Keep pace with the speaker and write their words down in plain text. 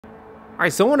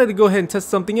Alright, so I wanted to go ahead and test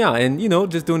something out, and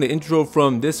just doing the intro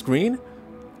from this screen.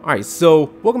 Alright,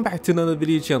 so welcome back to another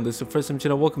video channel. This is the first time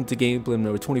channel. Welcome to gameplay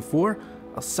number 24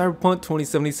 of Cyberpunk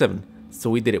 2077.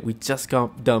 So we did it. We just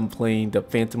got done playing the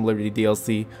Phantom Liberty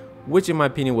DLC, which in my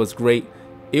opinion was great.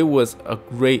 It was a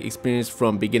great experience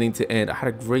from beginning to end. I had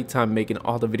a great time making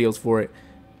all the videos for it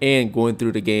and going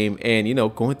through the game and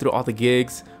going through all the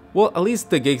gigs. Well, at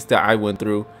least the gigs that I went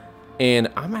through. And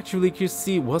I'm actually really curious to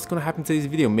see what's going to happen to this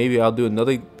video. Maybe I'll do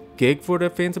another gig for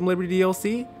the Phantom Liberty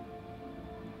DLC.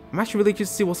 I'm actually really curious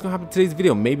to see what's going to happen to today's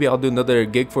video. Maybe I'll do another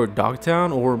gig for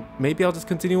Dogtown, or maybe I'll just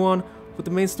continue on with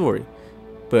the main story.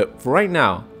 But for right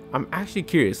now, I'm actually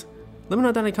curious. Let me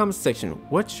know down in the comment section,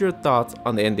 what's your thoughts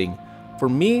on the ending? For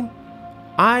me,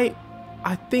 I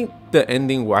think the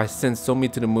ending where I sent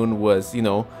Somi to the moon was,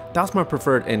 that's my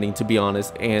preferred ending, to be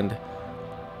honest. And,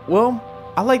 well,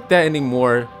 I like that ending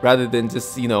more rather than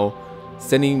just,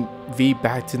 sending V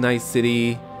back to Night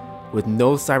City with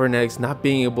no cybernetics, not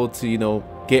being able to,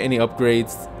 get any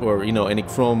upgrades or, any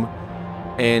chrome,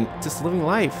 and just living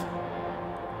life.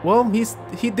 Well,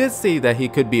 he did say that he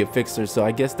could be a fixer, so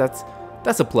I guess that's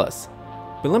a plus.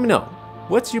 But let me know,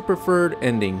 what's your preferred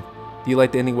ending? Do you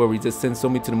like the ending where we just send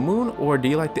Somi to the moon, or do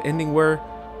you like the ending where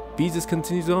V just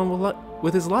continues on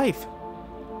with his life?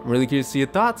 I'm really curious to see your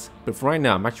thoughts, but for right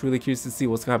now, I'm actually really curious to see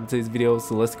what's going to happen to today's video,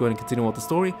 so let's go ahead and continue on with the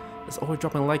story. As always,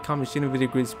 dropping a like, comment, share the video,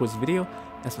 greatly supports the video,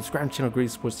 and subscribe to the channel, greatly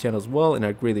supports the channel as well, and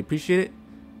I greatly appreciate it.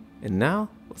 And now,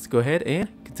 let's go ahead and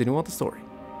continue on with the story.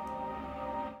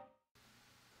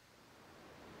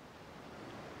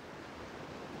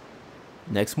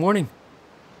 Next morning.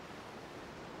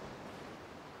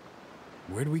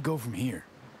 Where do we go from here?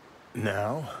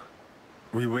 Now,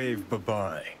 we wave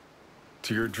bye-bye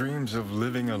to your dreams of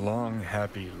living a long,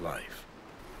 happy life.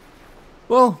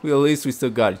 Well, at least we still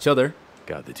got each other.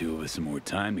 Got the two of us some more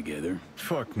time together.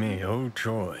 Fuck me, oh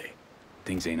joy.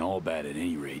 Things ain't all bad at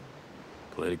any rate.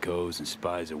 Politicos and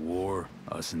spies at war,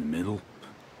 us in the middle.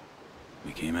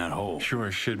 We came out whole. Sure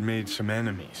as shit made some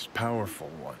enemies, powerful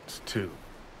ones, too.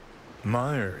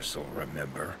 Myers'll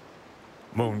remember.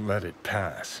 Won't let it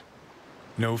pass.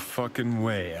 No fucking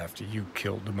way after you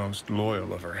killed the most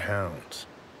loyal of her hounds.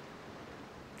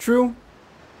 True.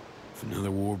 If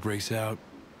another war breaks out,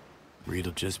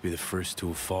 Reed'll just be the first to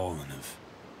have fallen of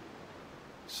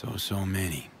so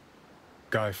many.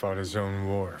 Guy fought his own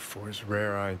war for his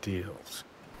rare ideals.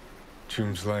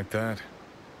 Tombs like that,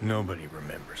 nobody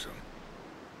remembers them.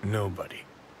 Nobody.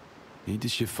 Need to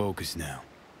shift focus now.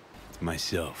 To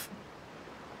myself.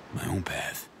 My own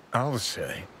path. I'll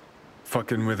say,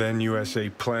 fucking with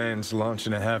NUSA plans,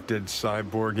 launching a half-dead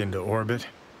cyborg into orbit,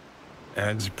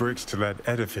 adds bricks to that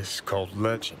edifice called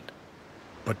legend.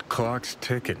 But clock's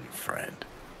ticking, friend.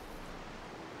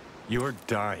 You're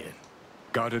dying.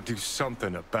 Gotta do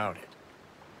something about it.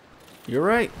 You're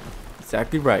right.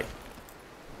 Exactly right.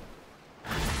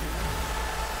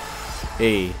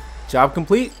 Hey, job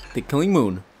complete. The Killing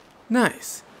Moon.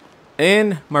 Nice.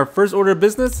 And my first order of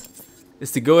business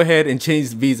is to go ahead and change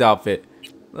V's outfit.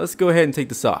 Let's go ahead and take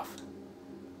this off.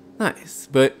 Nice,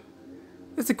 but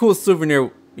it's a cool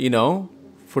souvenir,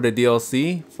 for the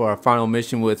DLC, for our final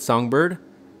mission with Songbird.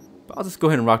 But I'll just go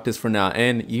ahead and rock this for now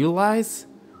and utilize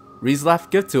Reed's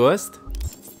last gift to us,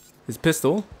 his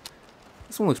pistol.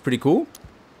 This one looks pretty cool.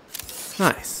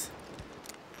 Nice.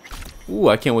 Ooh,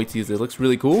 I can't wait to use it. It looks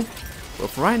really cool. But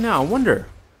for right now, I wonder,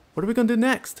 what are we gonna do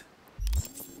next?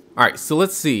 Alright, so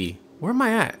let's see. Where am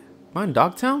I at? Am I in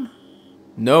Dogtown?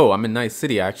 No, I'm in Night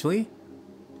City, actually.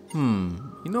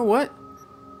 You know what?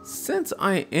 Since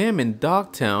I am in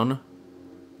Dogtown,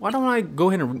 why don't I go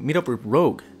ahead and meet up with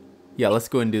Rogue? Yeah, let's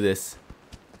go ahead and do this.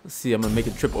 Let's see, I'm gonna make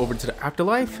a trip over to the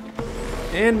afterlife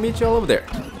and meet y'all over there.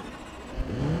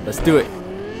 Let's do it.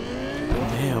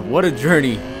 Man, what a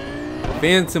journey.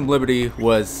 Phantom Liberty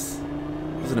was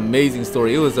an amazing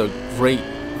story. It was a great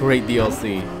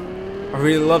DLC. I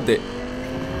really loved it.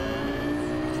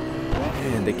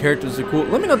 Man, the characters are cool.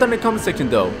 Let me know down in the comment section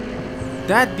though.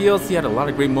 That DLC had a lot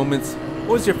of great moments.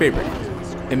 What was your favorite?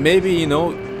 And maybe,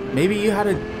 maybe you had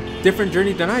a different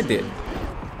journey than I did.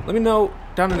 Let me know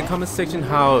down in the comment section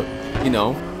how,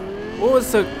 what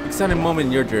was an exciting moment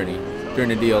in your journey during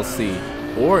the DLC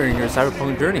or in your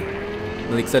Cyberpunk journey. I'm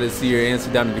really excited to see your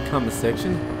answer down in the comment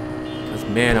section. Because,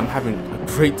 man, I'm having a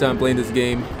great time playing this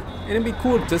game. And it'd be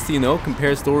cool just to,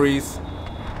 compare stories,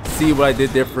 see what I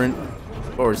did different,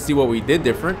 or see what we did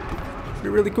different. It'd be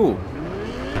really cool.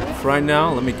 For right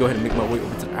now, let me go ahead and make my way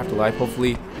over to the afterlife.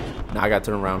 Hopefully, I gotta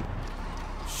turn around.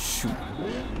 Shoot.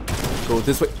 Go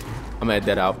this way. I'm gonna edit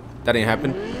that out. That ain't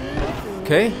happen.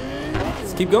 Okay,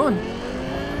 let's keep going.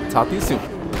 Talk to you soon.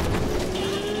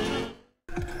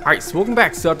 Alright, so welcome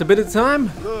back. So after a bit of time,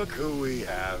 Look who we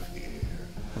have here.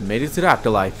 I made it to the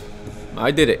afterlife. I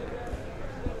did it.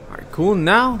 Alright, cool.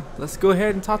 Now, let's go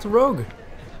ahead and talk to Rogue.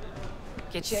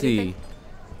 Get you See. anything?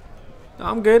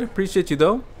 I'm good. Appreciate you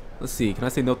though. Let's see. Can I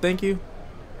say no thank you?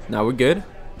 No, we're good.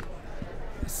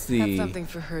 Let's see. Got something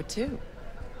for her too.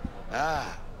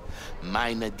 Ah,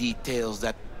 minor details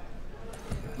that...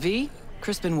 V,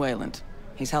 Crispin Wayland.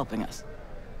 He's helping us.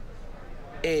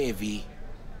 Avi,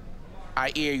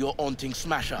 I hear you're hunting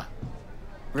Smasher.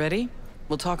 Ready?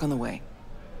 We'll talk on the way.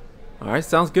 Alright,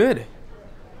 sounds good.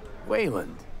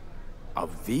 Wayland?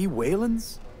 Of the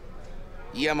Waylands?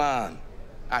 Yeah, man.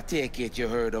 I take it you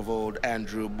heard of old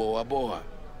Andrew Boa Boa.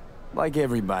 Like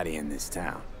everybody in this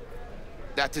town.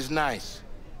 That is nice,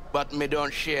 but me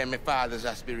don't share my father's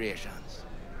aspirations.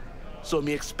 So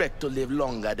me expect to live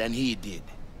longer than he did.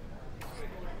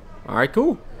 Alright,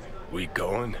 cool. We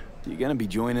going? You gonna be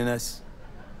joining us?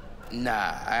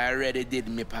 Nah, I already did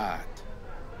my part.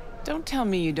 Don't tell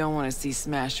me you don't want to see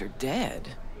Smasher dead.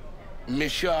 Me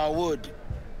sure would,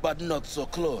 but not so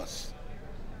close.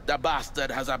 The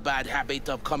bastard has a bad habit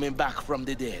of coming back from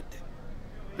the dead.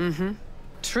 Mm-hmm.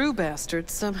 True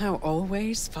bastards somehow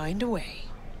always find a way.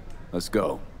 Let's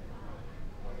go.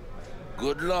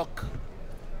 Good luck.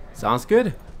 Sounds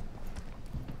good.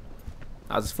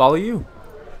 I'll just follow you.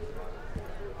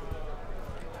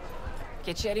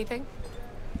 Get you anything?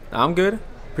 I'm good.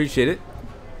 Appreciate it.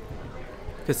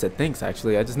 Could said thanks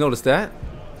actually. I just noticed that.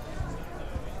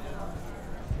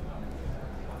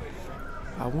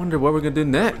 I wonder what we're gonna do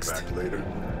next. Back later.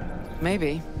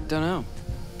 Maybe. Don't know.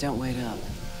 Don't wait up.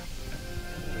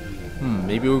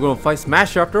 Maybe we're gonna fight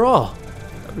Smasher after all.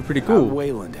 That'd be pretty cool. How'd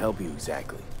Wayland help you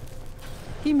exactly?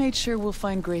 He made sure we'll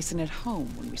find Grayson at home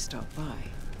when we stop by.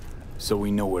 So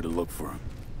we know where to look for him.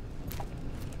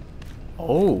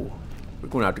 Oh, we're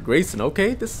going after Grayson.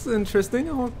 Okay, this is interesting.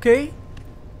 Okay,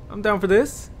 I'm down for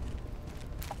this.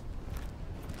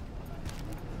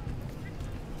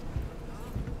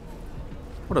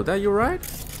 What up, that you alright?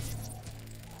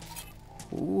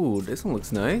 Ooh, this one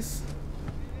looks nice.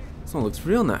 This one looks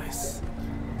real nice.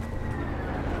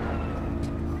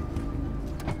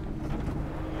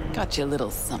 Got you a little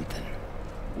something.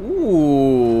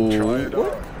 Ooh. Try it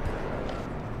What? on.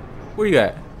 Where you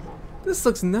at? This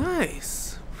looks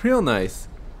nice. Real nice.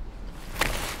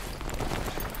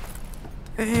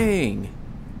 Dang.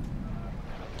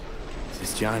 Is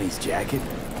this Johnny's jacket?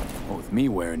 Well, with me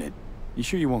wearing it, you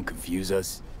sure you won't confuse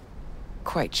us?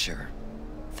 Quite sure.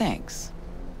 Thanks.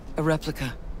 A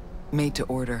replica. Made to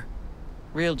order.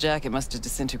 Real jacket must have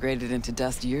disintegrated into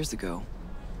dust years ago.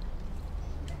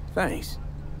 Thanks.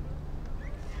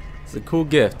 It's a cool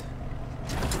gift.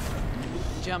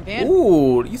 Jump in?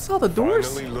 Ooh, you saw the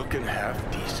doors? Finally looking half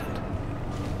decent.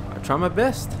 I try my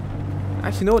best.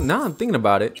 Actually, you know what? Now I'm thinking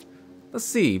about it. Let's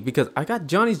see, because I got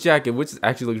Johnny's jacket, which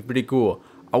actually looks pretty cool.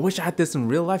 I wish I had this in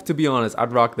real life, to be honest.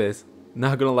 I'd rock this.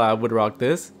 Not gonna lie, I would rock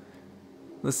this.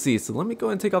 Let's see, so let me go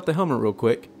and take off the helmet real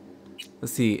quick.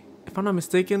 Let's see, if I'm not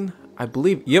mistaken, I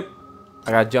believe, yep.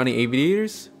 I got Johnny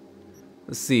Aviators.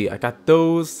 Let's see, I got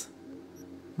those.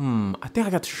 I think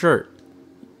I got the shirt.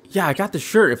 Yeah, I got the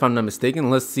shirt if I'm not mistaken.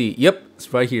 Let's see, yep,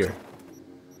 it's right here.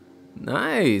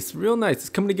 Nice, real nice, it's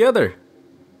coming together.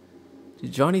 The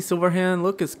Johnny Silverhand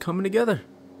look is coming together.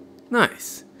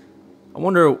 Nice. I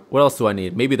wonder what else do I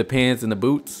need? Maybe the pants and the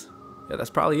boots. Yeah,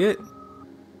 that's probably it.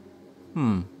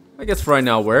 I guess for right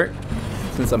now I'll wear it.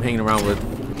 Since I'm hanging around with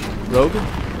Rogue.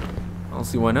 I don't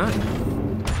see why not.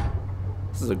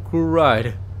 This is a cool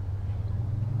ride.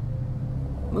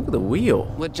 Look at the wheel.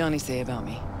 What'd Johnny say about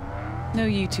me? No,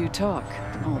 you two talk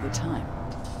all the time.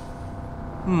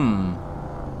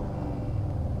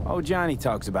 Oh, Johnny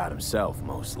talks about himself,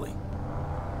 mostly.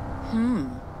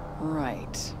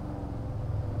 Right.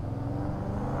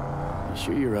 You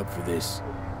sure you're up for this?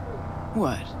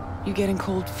 What? You getting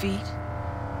cold feet?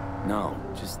 No,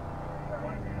 just...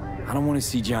 I don't want to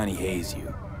see Johnny haze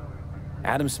you.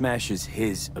 Adam Smasher's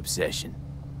his obsession,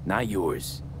 not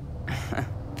yours.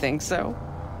 Think so?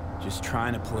 Just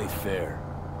trying to play fair.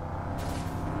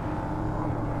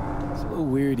 It's a little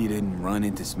weird you didn't run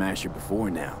into Smasher before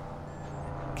now.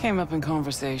 Came up in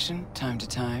conversation, time to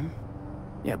time.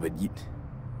 Yeah, but you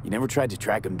never tried to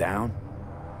track him down?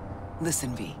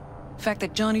 Listen, V. The fact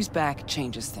that Johnny's back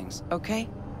changes things, okay?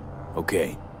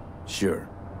 Okay, sure.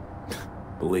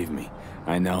 Believe me,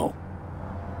 I know.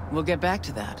 We'll get back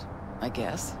to that, I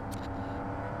guess.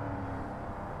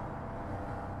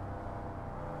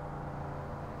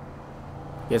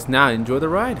 Guess now enjoy the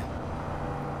ride.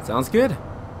 Sounds good.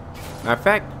 Matter of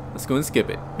fact, let's go and skip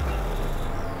it.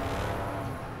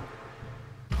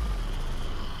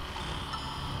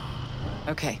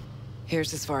 Okay,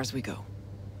 here's as far as we go.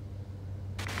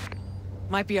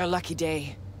 Might be our lucky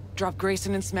day. Drop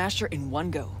Grayson and Smasher in one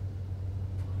go.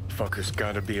 Fucker's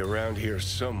gotta be around here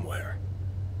somewhere.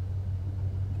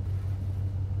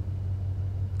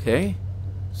 Okay.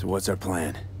 So what's our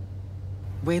plan?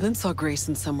 Wayland saw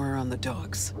Grayson somewhere around the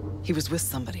docks. He was with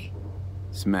somebody.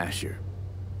 Smasher.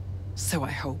 So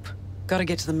I hope. Gotta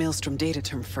get to the Maelstrom data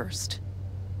term first.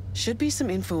 Should be some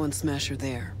info on Smasher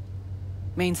there.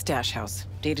 Main stash house.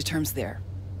 Data term's there.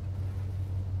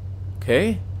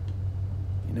 Okay.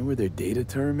 You know where their data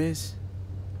term is?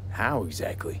 How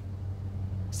exactly?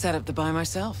 Set up the buy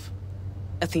myself.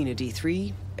 Athena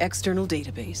D3, external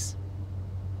database.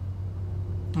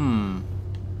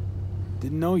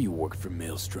 Didn't know you worked for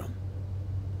Maelstrom.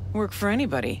 Work for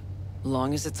anybody,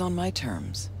 long as it's on my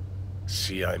terms.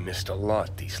 See, I missed a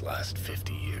lot these last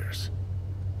 50 years.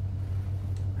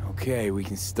 Okay, we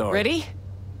can start. Ready?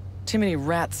 Too many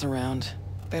rats around.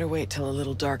 Better wait till a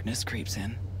little darkness creeps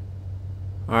in.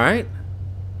 Alright.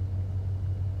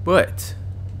 But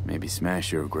Maybe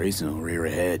Smasher or Grayson will rear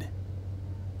ahead.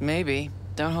 Maybe.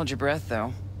 Don't hold your breath,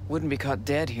 though. Wouldn't be caught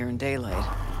dead here in daylight.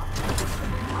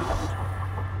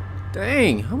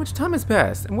 dang, how much time has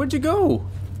passed? And where'd you go?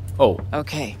 Oh,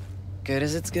 Okay. Good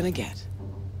as it's gonna get.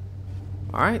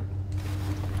 alright.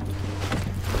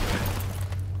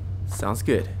 Sounds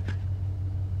good.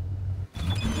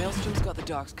 Maelstrom's got the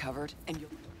docks covered, and you'll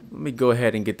Let me go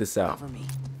ahead and get this out. cover me.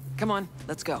 Come on,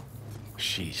 let's go.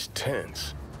 She's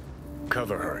tense.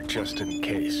 Cover her just in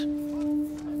case.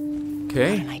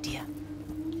 Okay. Got an idea.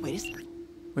 Wait a second.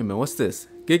 Wait a minute, what's this?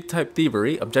 Gig type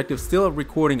thievery. Objective still a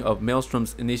recording of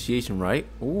Maelstrom's initiation, right?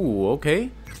 Ooh, okay.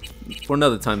 For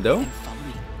another time though. Follow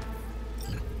me.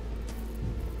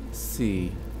 Let's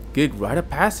see. Gig rite of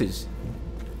passage.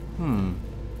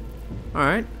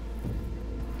 Alright.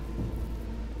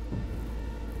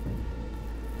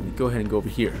 Let me go ahead and go over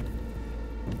here.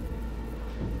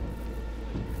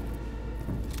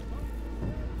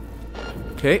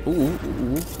 Okay. Ooh.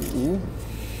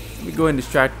 Let me go ahead and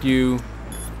distract you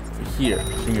over here.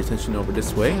 Bring your attention over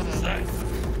this way.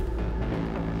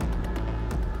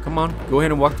 Come on. Go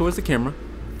ahead and walk towards the camera.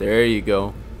 There you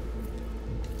go.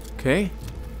 Okay.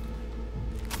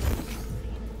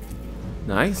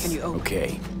 Nice. Can you open?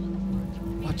 Okay.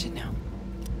 Watch it now.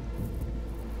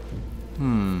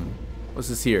 What's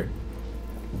this here?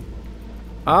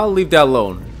 I'll leave that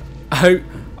alone. I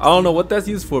don't know what that's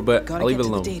used for, but Gotta I'll leave get it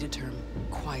to alone. the data term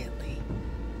quietly.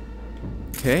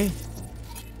 Okay.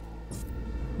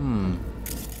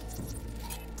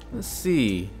 Let's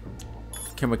see.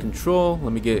 Camera control.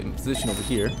 Let me get in position over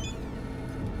here.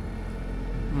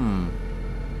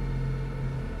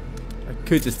 I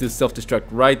could just do self-destruct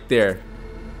right there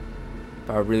if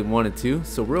I really wanted to.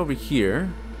 So we're over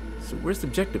here. So where's the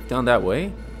objective? Down that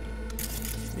way.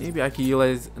 Maybe I could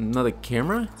utilize another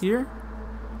camera here.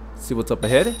 See what's up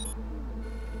ahead.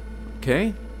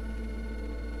 Okay.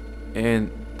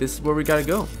 And this is where we gotta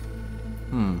go.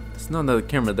 It's not another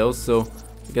camera though, so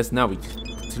I guess now we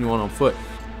continue on foot.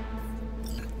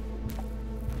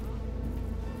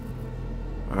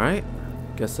 Alright.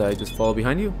 Guess I just follow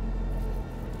behind you.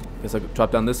 Guess I could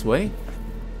drop down this way.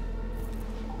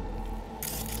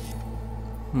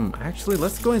 Actually,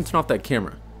 let's go ahead and turn off that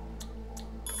camera.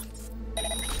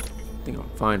 I think I'm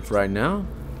fine for right now.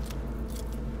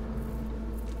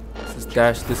 Let's just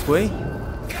dash this way.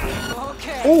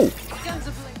 Okay. Oh! Guns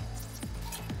ablaze.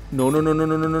 No. We're going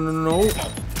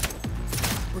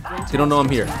to They don't know I'm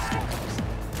here.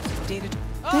 data.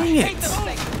 Dang it!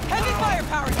 Heavy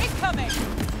firepower incoming.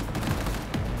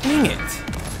 Dang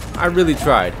it! I really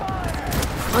tried.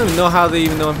 I don't even know how they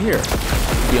even know I'm here,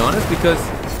 to be honest, because...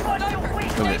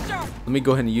 Wait a minute. Let me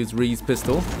go ahead and use Ree's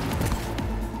pistol.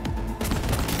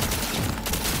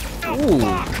 Ooh,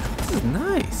 this is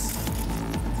nice.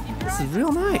 This is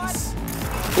real nice.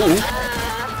 Ooh.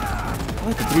 I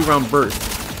like the 3-round burst.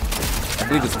 I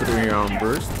believe it's 3-round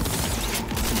burst.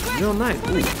 This is real nice.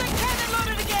 Ooh.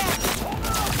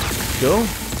 Go.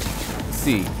 Let's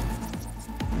see.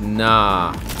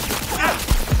 Nah.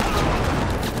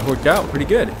 Worked out pretty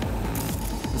good.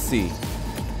 Let's see.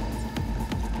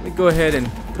 Let me go ahead and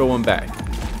throw one back.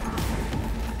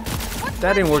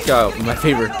 That didn't work out in my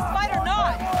favor.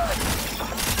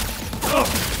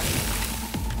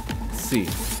 Let's see.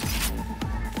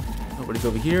 Nobody's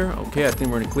over here. Okay, I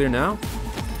think we're in the clear now.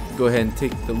 Go ahead and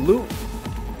take the loot.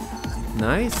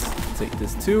 Nice. Take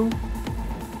this too.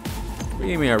 Where are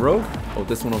you aiming at, Rogue? Oh,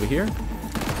 this one over here.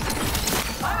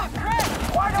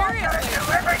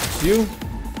 It's you.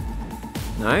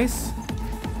 Nice.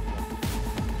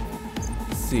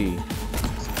 Let's see.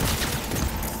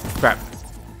 Crap.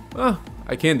 Oh, I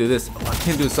I can do this. Oh, I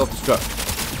can't do a self-destruct.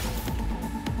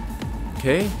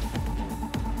 Okay.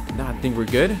 Now I think we're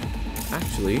good.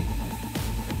 Actually.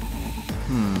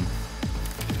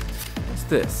 What's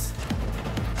this?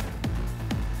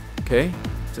 Okay.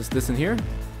 Just this in here.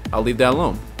 I'll leave that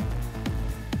alone.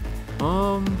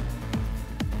 Well,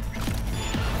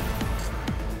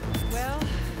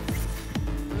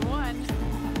 we won.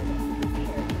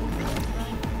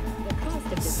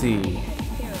 Let's see.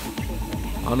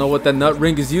 I don't know what that nut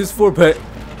ring is used for, but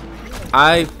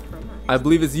I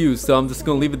believe it's used, so I'm just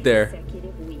gonna leave it there.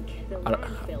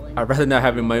 I'd rather not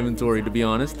have it in my inventory, to be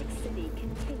honest.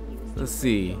 Let's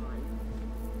see.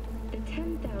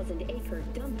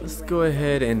 Let's go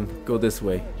ahead and go this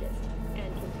way.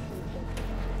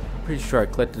 Pretty sure I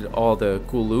collected all the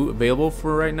cool loot available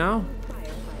for right now.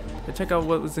 Let's check out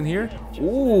what was in here.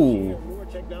 Ooh,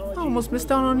 I almost missed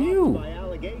out on you.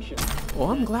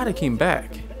 Well, I'm glad I came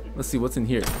back. Let's see what's in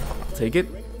here. I'll take it.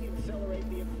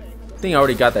 I think I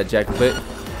already got that jacket, but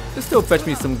it still fetch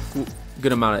me some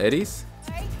good amount of eddies.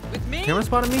 With me? Camera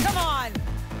spotted me? Come on!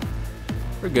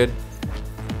 We're good.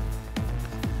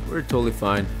 We're totally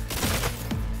fine.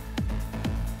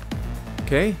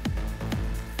 Okay.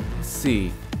 Let's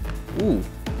see. Ooh,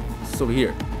 it's over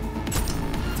here.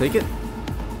 Take it.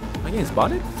 Am I getting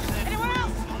spotted? Anyone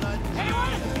else?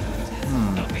 Anyone?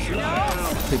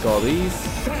 Take all these.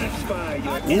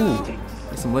 Ooh,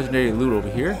 there's some legendary loot over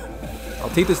here. I'll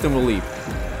take this, then we'll leave.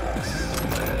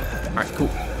 Alright, cool.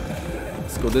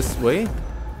 Let's go this way.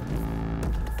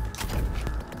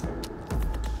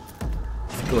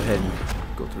 Let's go ahead and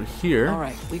go through here. All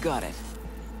right, we got it.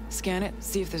 Scan it,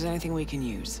 see if there's anything we can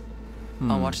use.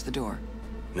 I'll watch the door.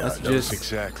 Now Let's knows just-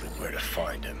 exactly where to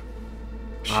find him.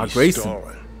 Ah, She's Grayson.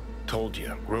 stalling. Told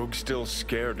you, Rogue's still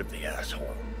scared of the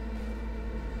asshole.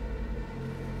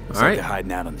 Looks All like right. they're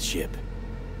hiding out on the ship.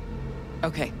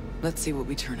 Okay, let's see what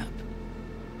we turn up.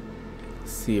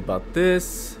 Let's see about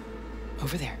this.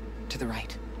 Over there, to the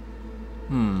right.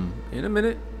 In a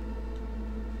minute.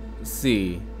 Let's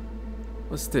see.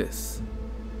 What's this?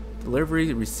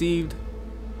 Delivery received.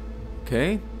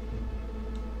 Okay.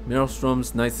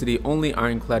 Maelstrom's Night City only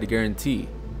ironclad guarantee.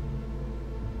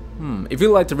 If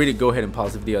you'd like to read it, go ahead and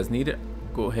pause the video as needed.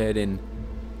 Go ahead and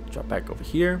drop back over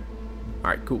here.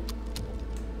 Alright, cool.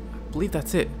 I believe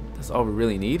that's it. That's all we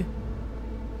really need.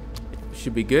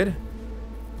 Should be good.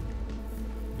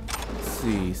 Let's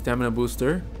see. Stamina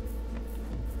booster.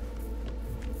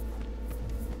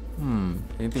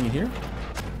 Anything in here?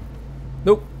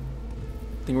 Nope.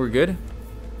 I think we're good.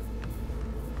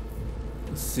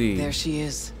 Let's see. There she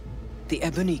is. The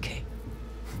Ebonike.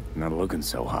 Not looking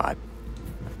so hot.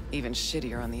 Even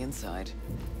shittier on the inside.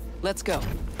 Let's go.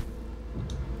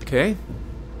 Okay.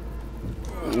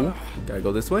 Ooh, gotta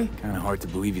go this way. Kind of hard to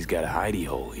believe he's got a hidey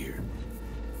hole here.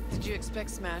 Did you expect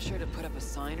Smasher to put up a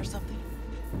sign or something?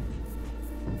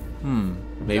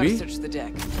 Maybe. Gotta search the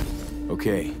deck.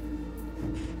 Okay.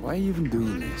 Why are you even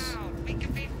doing this?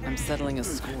 I'm settling a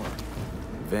score.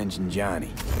 Avenging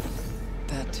Johnny.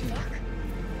 That too.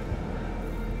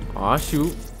 Aw,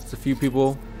 shoot. There's a few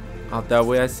people out that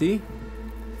way, I see.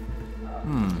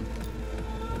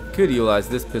 Could utilize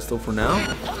this pistol for now.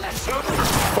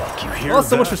 Fuck, you hear Oh,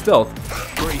 so much for that?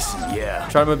 stealth. Grayson, yeah.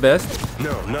 Try my best.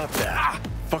 No, not that.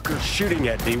 Fucker's shooting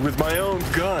at me with my own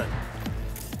gun.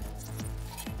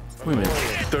 Wait a minute.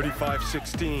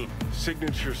 3516.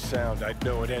 Signature sound, I'd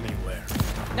know it anywhere.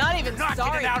 Not even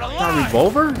sorry. Got a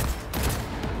revolver?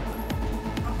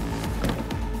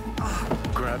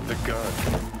 Grab the gun.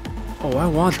 Oh, I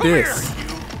want this.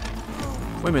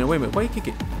 Wait a minute, wait a minute. Why you kick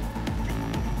it?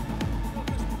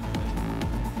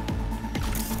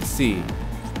 Let's see.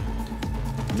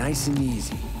 Nice and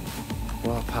easy.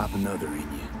 Well, I'll pop another in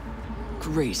you.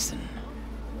 Grayson.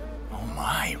 Oh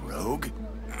my, Rogue.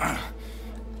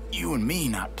 You and me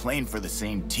not playing for the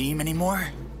same team anymore?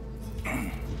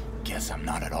 Guess I'm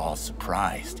not at all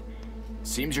surprised.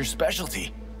 Seems your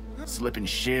specialty. Slipping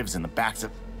shivs in the backs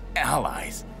of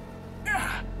allies.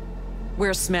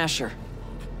 Where's Smasher?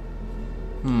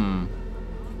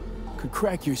 Could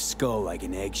crack your skull like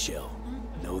an eggshell.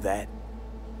 Know that?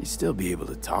 You'd still be able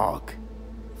to talk.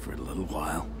 For a little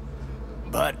while.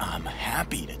 But I'm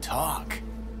happy to talk.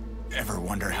 Ever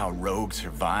wonder how Rogue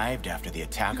survived after the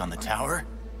attack on the tower?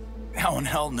 How in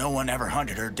hell no one ever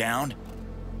hunted her down?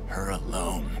 Her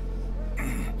alone.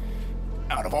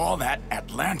 Out of all that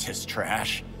Atlantis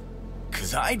trash.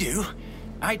 'Cause I do.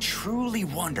 I truly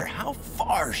wonder how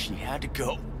far she had to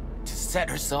go to set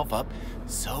herself up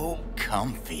so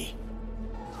comfy.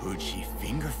 Who'd she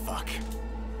finger fuck?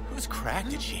 Whose crack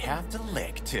did she have to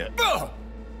lick to...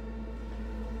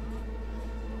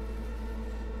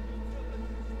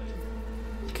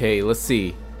 Okay, let's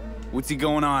see. What's he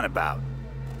going on about?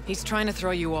 He's trying to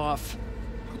throw you off.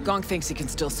 Gong thinks he can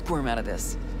still squirm out of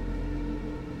this.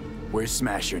 Where's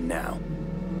Smasher now?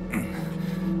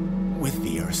 With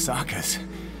the Arasakas.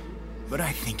 But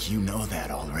I think you know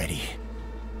that already.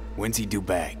 When's he due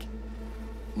back?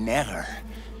 Never.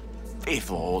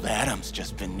 Faithful old Adam's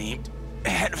just been named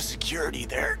head of security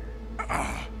there.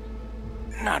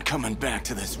 Not coming back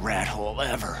to this rat hole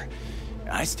ever.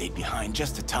 I stayed behind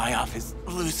just to tie off his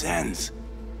loose ends.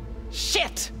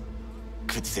 Shit!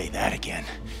 Could say that again.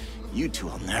 You two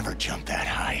will never jump that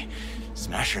high.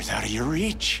 Smasher's out of your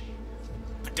reach.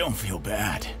 But don't feel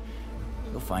bad.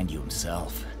 He'll find you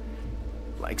himself.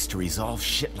 Likes to resolve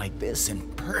shit like this in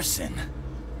person.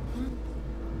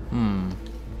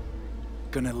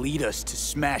 Gonna lead us to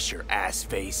Smasher, ass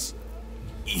face.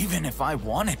 Even if I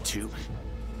wanted to,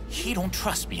 he don't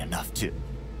trust me enough to.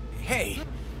 Hey,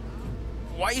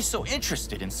 why are you so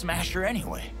interested in Smasher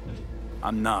anyway?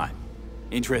 I'm not.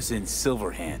 Interested in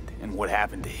Silverhand and what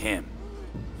happened to him.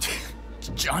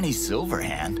 Johnny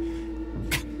Silverhand?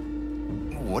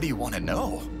 What do you want to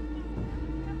know?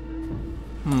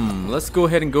 Let's go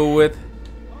ahead and go with...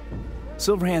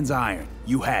 Silverhand's iron.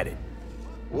 You had it.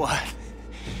 What?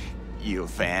 You a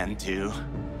fan too?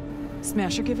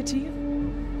 Smasher give it to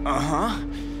you? Uh-huh.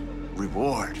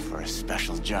 Reward for a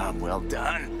special job well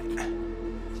done.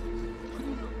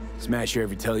 Smasher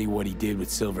ever tell you what he did with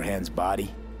Silverhand's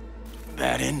body?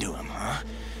 That into him, huh?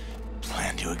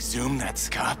 Plan to exhume that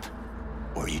scop?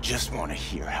 Or you just want to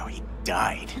hear how he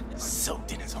died,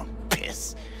 soaked in his own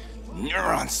piss?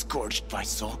 Neurons scorched by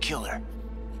Soul Killer.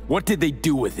 What did they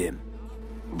do with him?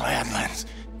 Badlands,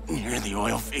 near the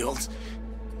oil fields.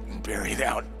 Buried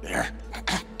out there.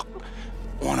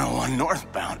 101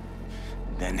 northbound.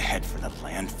 Then head for the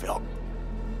landfill.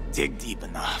 Dig deep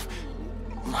enough.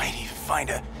 Might even find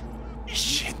a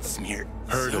shit-smeared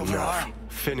Heard silver enough. arm.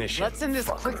 Finish it. Let's end this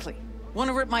fucker. quickly. Want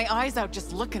to rip my eyes out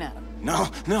just looking at him.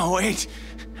 No, wait.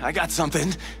 I got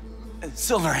something.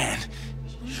 Silverhand.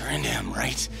 You're into him,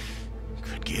 right?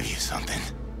 Could give you something.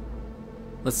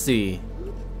 Let's see.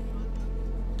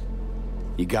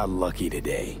 You got lucky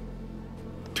today.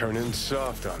 Turning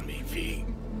soft on me, V.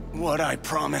 What I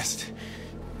promised.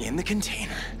 In the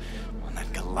container. On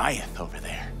that Goliath over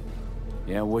there.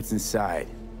 Yeah, what's inside?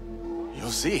 You'll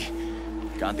see.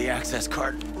 Got the access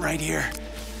card right here.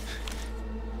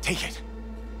 Take it.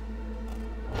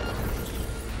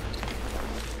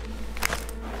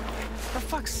 For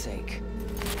fuck's sake.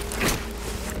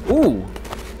 Ooh.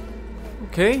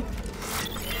 Okay.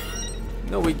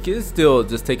 No, we can still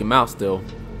just take him out still.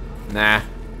 Nah.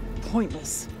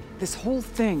 Pointless. This whole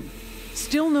thing.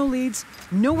 Still no leads,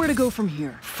 nowhere to go from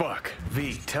here. Fuck.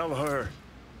 V, tell her.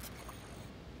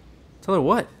 Tell her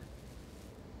what?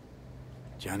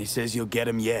 Johnny says you'll get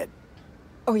him yet.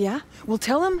 Oh yeah? We'll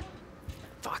tell him?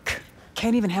 Fuck.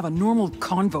 Can't even have a normal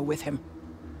convo with him.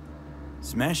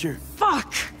 Smasher?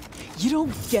 Fuck! You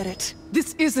don't get it.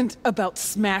 This isn't about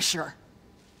Smasher.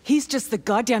 He's just the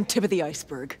goddamn tip of the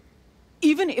iceberg.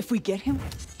 Even if we get him,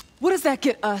 what does that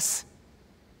get us?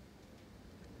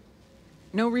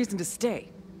 No reason to stay.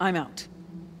 I'm out.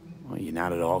 Well, you're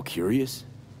not at all curious?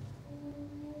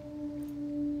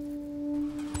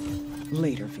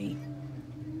 Later, V.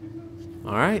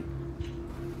 Alright.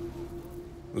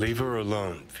 Leave her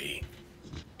alone, V.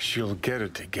 She'll get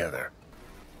it together.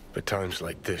 But times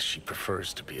like this, she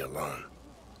prefers to be alone.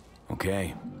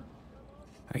 Okay.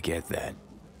 I get that.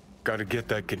 Gotta get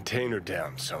that container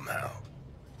down somehow.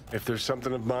 If there's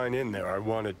something of mine in there, I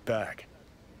want it back.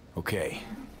 Okay.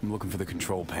 I'm looking for the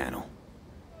control panel.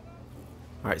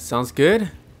 Alright, sounds good.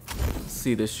 Let's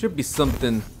see, there should be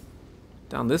something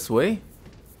down this way.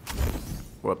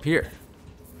 Or up here.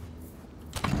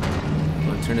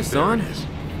 Wanna turn this There on? it is.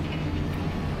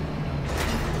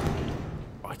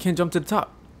 Oh, I can't jump to the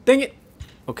top. Dang it!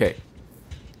 Okay.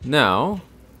 Now,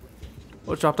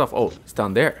 what dropped off? Oh, it's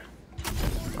down there.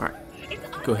 Alright.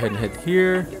 Go ahead and head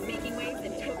here.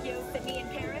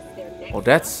 Oh,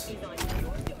 that's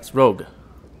Rogue.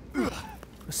 For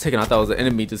a second, I thought it was an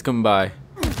enemy just coming by.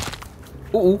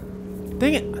 Ooh.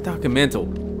 Dang it! I thought I could mantle.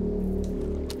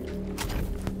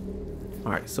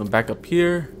 Alright, so I'm back up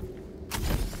here.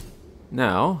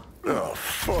 Now. Oh,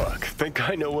 fuck. Think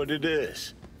I know what it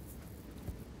is.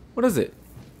 What is it?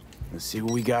 Let's see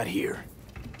what we got here.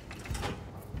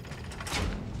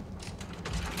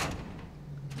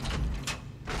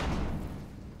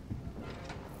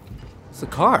 It's a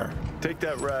car. Take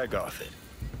that rag off it.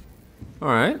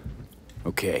 Alright.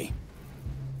 Okay.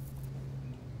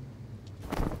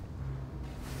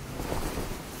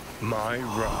 My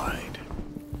ride.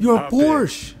 You're a Hop in.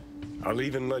 Porsche! I'll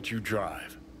even let you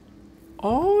drive.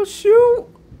 Oh shoot!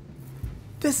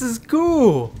 This is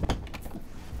cool.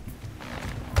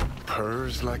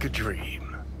 Purrs like a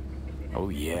dream. Oh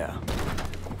yeah.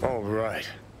 All right.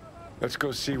 Let's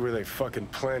go see where they fucking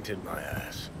planted my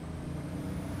ass.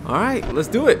 Alright, let's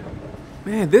do it.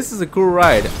 Man, this is a cool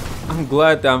ride. I'm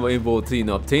glad that I'm able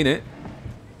to, obtain it.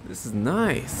 This is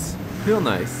nice. Real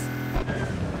nice.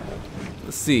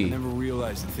 Let's see. Never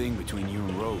realized the thing between you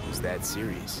and Rogue was that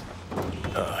serious.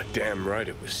 Damn right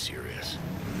it was serious.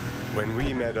 When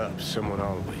we met up, someone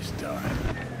always died.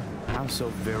 How so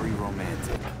very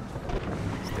romantic.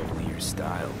 It's definitely your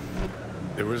style.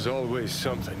 There was always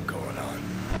something going on.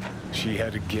 She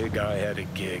had a gig, I had a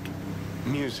gig.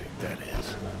 Music, that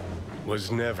is.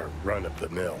 Was never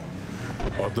run-of-the-mill.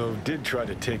 Although did try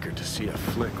to take her to see a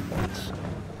flick once.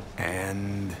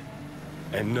 And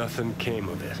nothing came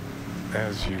of it,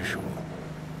 as usual.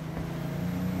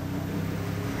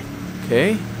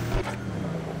 Okay.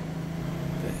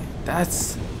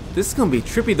 This is gonna be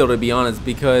trippy though, to be honest,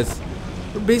 because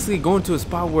we're basically going to a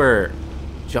spot where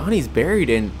Johnny's buried,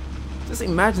 and just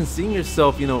imagine seeing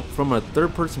yourself, from a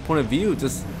third-person point of view,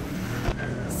 just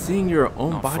seeing your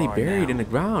own Not body far buried now. in the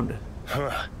ground.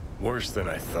 Huh, worse than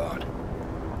I thought.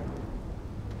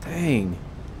 Dang.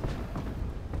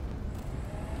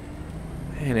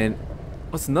 Man, and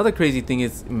what's another crazy thing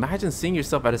is, imagine seeing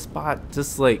yourself at a spot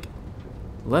just like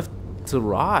left to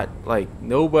rot. Like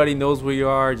nobody knows where you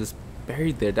are, just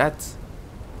buried there. That's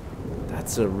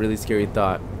a really scary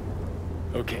thought.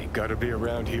 Okay, gotta be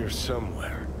around here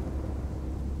somewhere.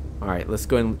 Alright, let's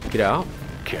go and get out.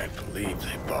 Can't believe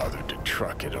they bothered to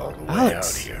truck it all the way out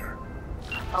Alex. here.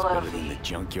 Hello, better than the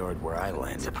junkyard where I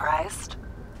landed. surprised?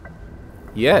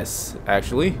 Yes,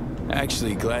 actually.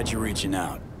 Actually, glad you're reaching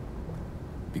out.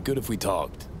 Be good if we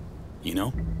talked. You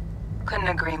know? Couldn't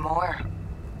agree more.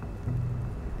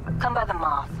 Come by the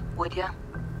Moth, would ya?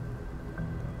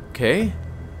 Okay.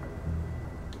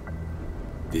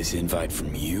 This invite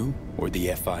from you or the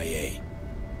FIA?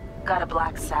 Got a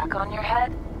black sack on your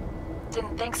head?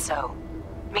 Didn't think so.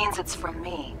 Means it's from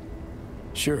me.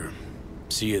 Sure.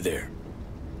 See you there.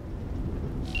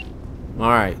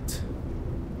 Alright.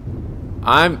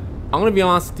 I'm gonna be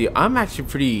honest with you, I'm actually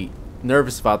pretty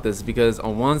nervous about this, because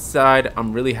on one side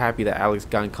I'm really happy that Alex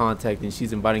got in contact and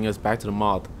she's inviting us back to the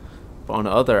Moth, but on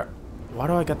the other, why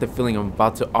do I got the feeling I'm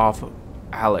about to off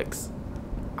Alex?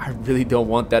 I really don't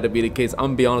want that to be the case. I'm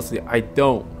gonna be honest with you, I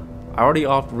don't. I already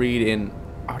off Reed and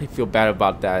I already feel bad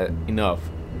about that enough.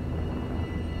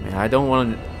 Man, I don't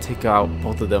want to take out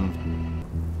both of them.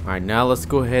 Alright, now let's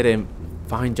go ahead and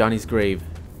find Johnny's grave.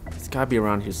 It's gotta be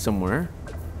around here somewhere.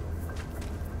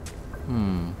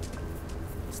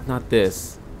 It's not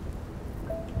this.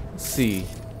 Let's see.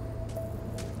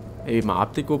 Maybe my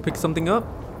optic will pick something up?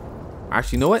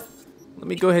 Actually, you know what? Let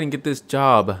me go ahead and get this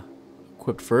job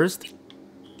equipped first.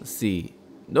 Let's see.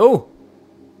 No!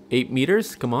 8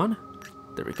 meters, come on.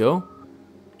 There we go.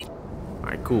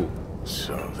 Alright, cool.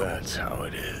 So that's how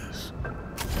it is.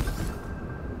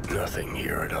 Nothing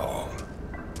here at all.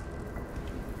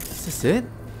 Is this it?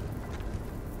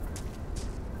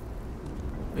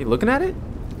 Are you looking at it?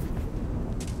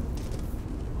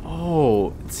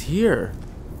 Oh, it's here.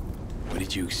 What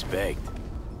did you expect?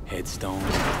 Headstones,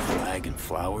 flag, and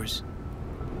flowers?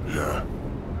 No,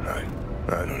 I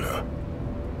don't know.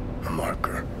 A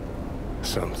marker.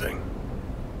 Something.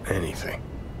 Anything.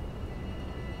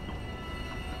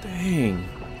 Dang.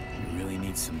 You really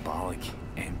need symbolic,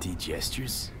 empty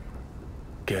gestures?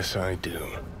 Guess I do.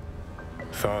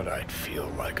 Thought I'd feel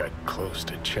like I'd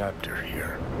closed a chapter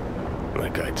here.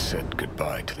 Like I'd said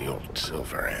goodbye to the old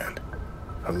Silverhand.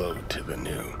 Hello to the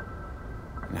new.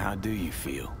 And how do you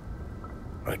feel?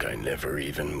 Like I never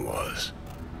even was.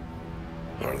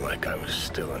 Or like I was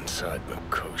still inside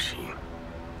Mikoshi.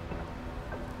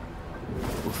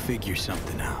 We'll figure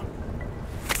something out.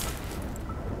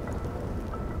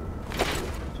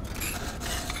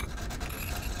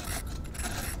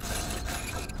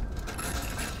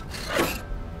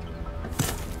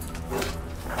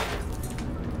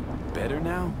 Better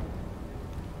now?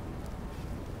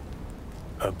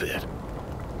 A bit.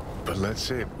 But let's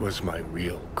say it was my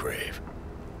real grave.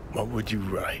 What would you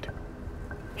write?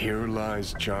 Here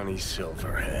lies Johnny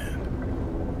Silverhand.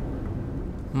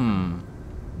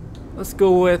 Let's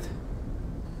go with...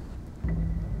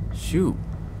 Shoot.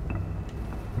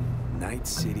 Night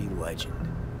City legend.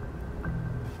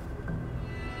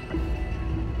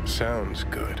 Sounds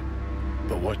good.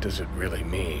 But what does it really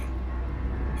mean?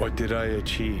 What did I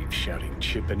achieve shouting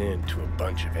Chippin In to a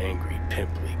bunch of angry,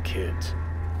 pimply kids?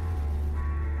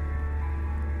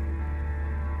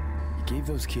 You gave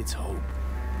those kids hope.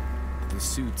 But the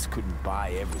suits couldn't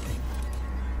buy everything.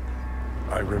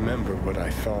 I remember what I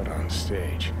thought on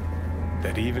stage.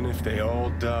 That even if they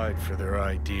all died for their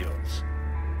ideals,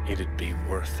 it'd be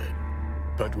worth it.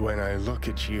 But when I look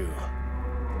at you...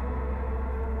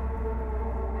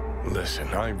 Listen,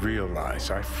 I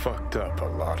realize I fucked up a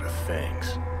lot of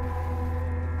things.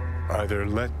 Either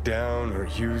let down or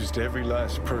used every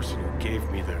last person who gave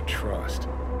me their trust.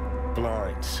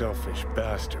 Blind, selfish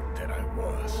bastard that I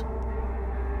was.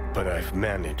 But I've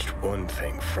managed one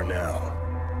thing for now.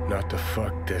 Not to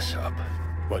fuck this up.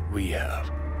 What we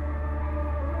have.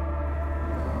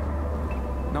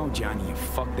 No, Johnny, you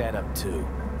fucked that up too.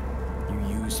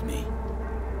 You used me.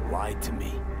 Lied to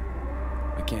me.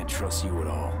 I can't trust you at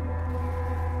all.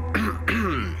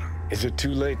 Is it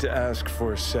too late to ask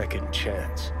for a second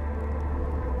chance?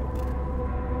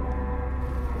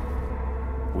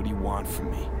 What do you want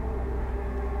from me?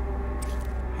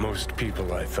 Most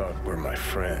people I thought were my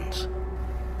friends.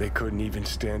 They couldn't even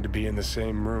stand to be in the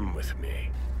same room with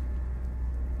me.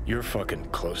 You're fucking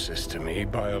closest to me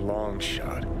by a long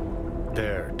shot.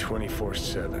 There,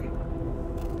 24/7.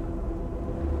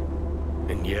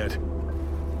 And yet,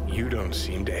 you don't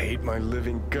seem to hate my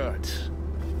living guts.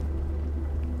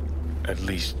 At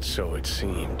least so it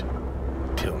seemed.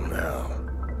 Till now.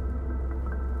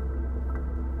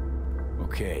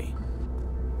 Okay.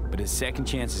 But as second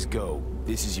chances go,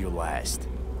 this is your last.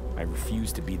 I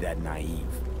refuse to be that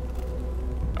naive.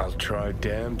 I'll try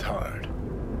damned hard.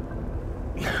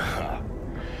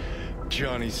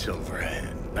 Johnny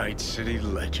Silverhand, Night City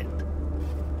legend.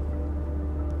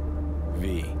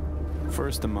 V.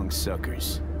 First among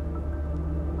suckers.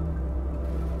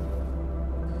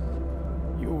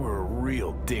 You were a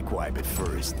real dickwipe at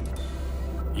first.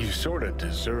 You sorta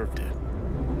deserved it.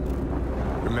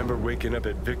 Remember waking up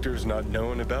at Victor's not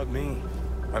knowing about me?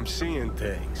 I'm seeing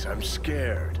things, I'm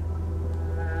scared.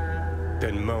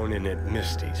 Then moaning at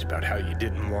Misty's about how you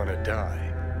didn't want to die.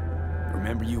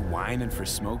 Remember you whining for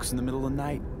smokes in the middle of the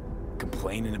night?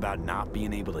 Complaining about not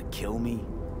being able to kill me?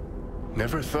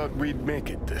 Never thought we'd make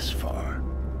it this far.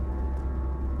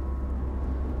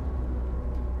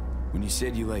 When you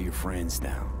said you let your friends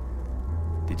down,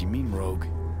 did you mean Rogue?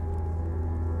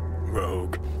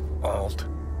 Rogue, Alt,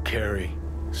 Carrie,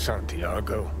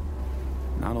 Santiago.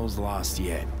 Not all's lost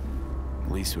yet.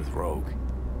 At least with Rogue.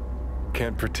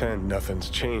 Can't pretend nothing's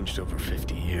changed over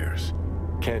 50 years.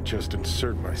 Can't just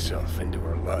insert myself into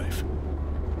her life.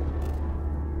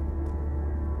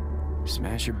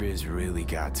 Smasher Biz really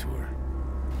got to her.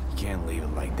 You can't leave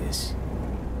it like this.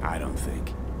 I don't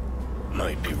think.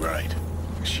 Might be right.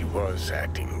 She was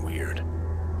acting weird.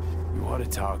 You ought to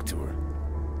talk to her.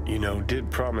 You know,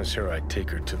 did promise her I'd take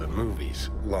her to the movies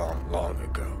long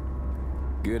ago.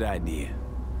 Good idea.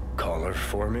 Call her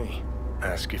for me.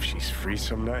 Ask if she's free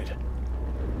some night.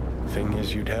 Thing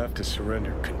is, you'd have to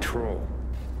surrender control.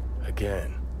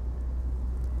 Again.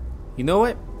 You know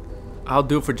what? I'll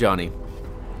do it for Johnny.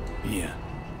 Yeah.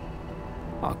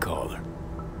 I'll call her.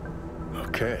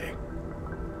 Okay.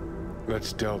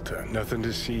 Let's Delta. Nothing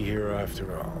to see here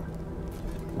after all.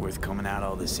 Worth coming out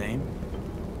all the same?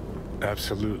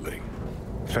 Absolutely.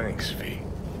 Thanks, V.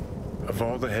 Of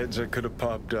all the heads I could have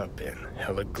popped up in,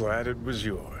 hella glad it was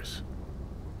yours.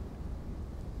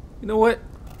 You know what?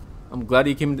 I'm glad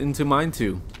he came into mine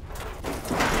too.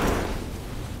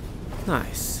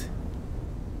 Nice.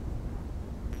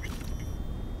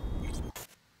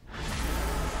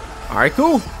 Alright,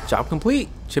 cool. Job complete.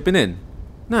 Chipping in.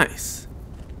 Nice.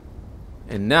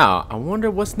 And now, I wonder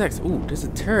what's next. Ooh, there's a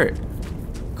turret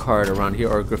card around here,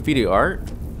 or graffiti art.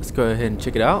 Let's go ahead and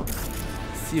check it out.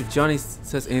 See if Johnny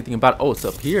says anything about it. Oh, it's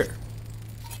up here.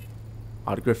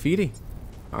 Art graffiti.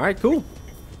 Alright, cool.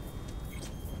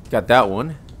 Got that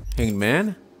one. Hanged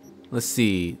Man. Let's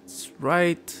see. It's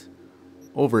right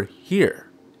over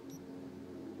here.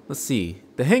 Let's see.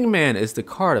 The Hanged Man is the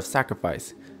card of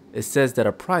sacrifice. It says that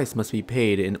a price must be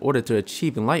paid in order to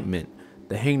achieve enlightenment.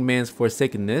 The Hanged Man's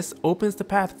forsakenness opens the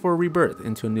path for rebirth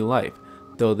into a new life,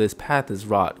 though this path is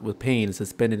wrought with pain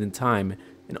suspended in time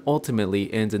and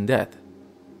ultimately ends in death.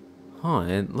 Huh,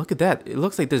 and look at that. It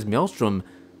looks like there's Maelstrom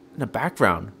in the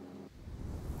background.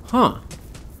 Huh.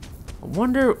 I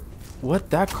wonder what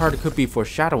that card could be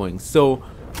foreshadowing. So,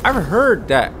 I've heard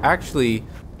that actually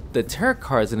the tarot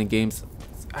cards in the games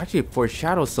actually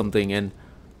foreshadow something, and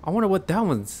I wonder what that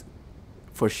one's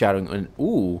foreshadowing. And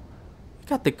ooh, you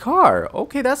got the car.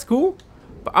 Okay, that's cool.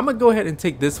 But I'm gonna go ahead and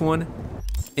take this one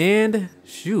and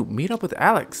shoot, meet up with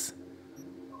Alex.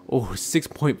 Oh,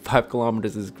 6.5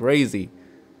 kilometers is crazy.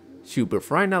 Shoot, but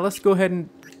for right now, let's go ahead and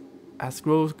ask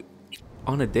Rose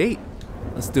on a date.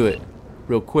 Let's do it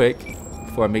real quick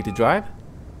before I make the drive.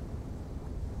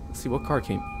 Let's see what car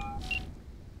came.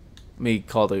 Let me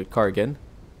call the car again.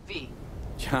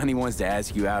 Johnny wants to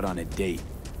ask you out on a date.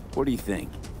 What do you think?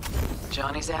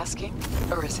 Johnny's asking,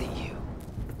 or is it you?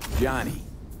 Johnny,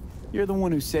 you're the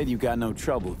one who said you got no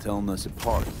trouble telling us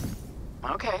apart.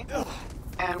 Okay.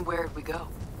 And where'd we go?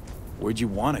 Where'd you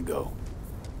want to go?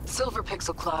 Silver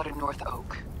Pixel Cloud in North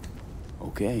Oak.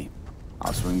 Okay.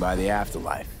 I'll swing by the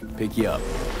afterlife. Pick you up.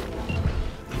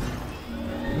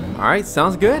 Alright,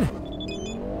 sounds good.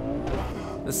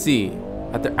 Let's see.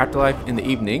 At the afterlife in the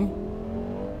evening.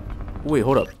 Wait,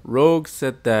 hold up. Rogue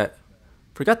said that.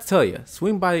 Forgot to tell you.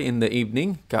 Swing by in the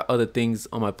evening. Got other things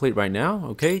on my plate right now.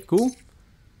 Okay, cool.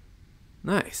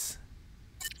 Nice.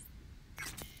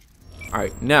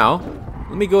 Alright, now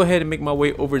let me go ahead and make my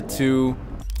way over to,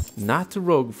 not to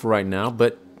Rogue for right now,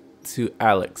 but to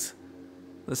Alex.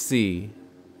 Let's see.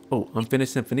 Oh,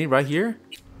 Unfinished Symphony right here.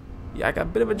 Yeah, I got a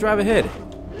bit of a drive ahead.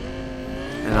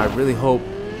 And I really hope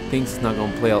things not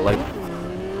gonna play out like,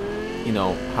 you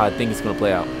know, how I think it's gonna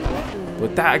play out.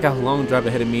 With that, I got a long drive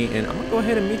ahead of me, and I'm gonna go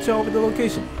ahead and meet y'all over the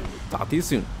location. Talk to you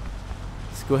soon.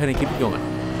 Let's go ahead and keep it going.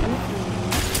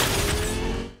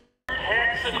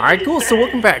 Alright, cool. So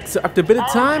welcome back. So after a bit of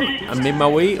time, I made my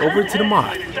way over to the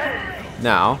mod.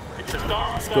 Now,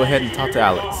 let's go ahead and talk to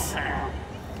Alex.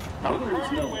 Little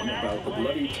is known about the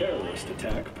bloody terrorist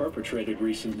attack perpetrated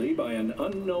recently by an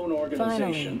unknown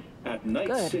organization at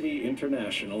Night City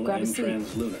International and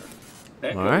Translunar.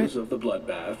 Echoes of the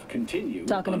bloodbath continue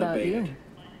Talking unabated. about you.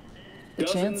 The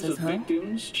Dozens chances, of huh?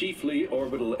 victims, chiefly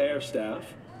orbital air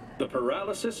staff, the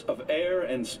paralysis of air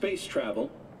and space travel,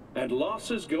 and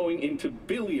losses going into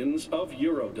billions of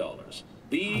Eurodollars.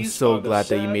 These I'm so are the glad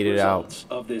that you sad made it out. results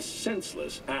of this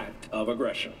senseless act of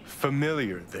aggression.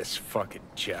 Familiar, this fucking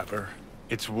jabber.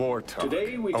 It's war talk.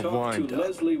 Today we a talk to wind-up.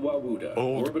 Leslie Wawuda,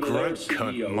 Old Orbital Air grunt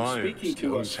cunt CEO, Myers speaking to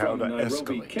knows us how from to Nairobi,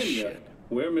 escalate Kenya, shit.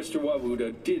 where Mr.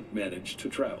 Wawuda did manage to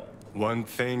travel. One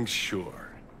thing's sure.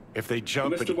 If they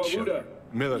jump at Mr. each other, Wawuda,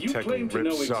 you Militech claim will to rip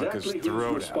know Sokka's exactly who's throat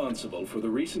out. responsible for the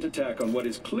recent attack on what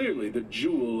is clearly the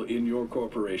jewel in your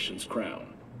corporation's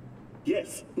crown.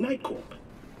 Yes, Night Corp.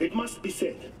 It must be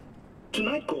said. To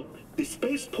Night Corp, the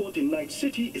spaceport in Night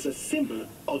City is a symbol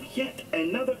of yet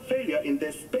another failure in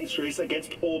their space race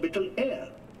against Orbital Air,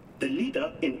 the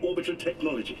leader in orbital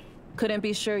technology. Couldn't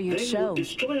be sure you'd They show. will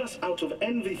destroy us out of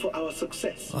envy for our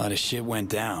success. A lot of shit went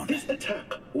down. This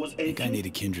attack was I think I need a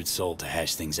kindred soul to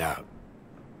hash things out.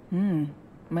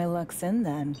 My luck's in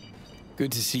then.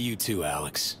 Good to see you too,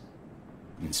 Alex.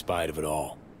 In spite of it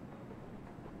all.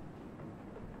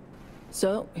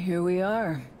 So, here we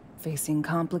are, facing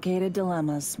complicated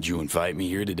dilemmas. Did you invite me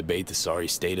here to debate the sorry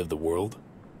state of the world?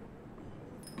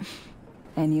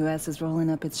 NUS is rolling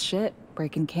up its shit,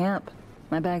 breaking camp.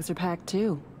 My bags are packed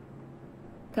too.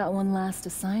 Got one last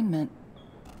assignment.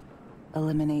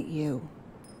 Eliminate you.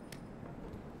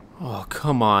 Oh,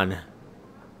 come on.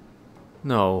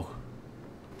 No.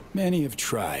 Many have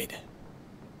tried.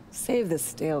 Save the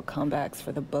stale comebacks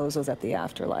for the bozos at the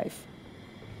afterlife.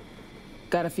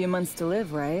 Got a few months to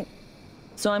live, right?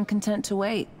 So I'm content to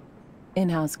wait.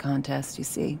 In-house contest, you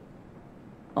see.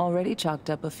 Already chalked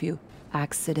up a few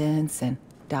accidents and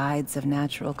dieds of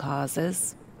natural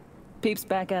causes. Peeps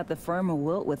back at the firm will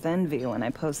wilt with envy when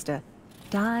I post a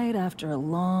died after a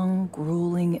long,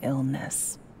 grueling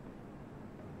illness.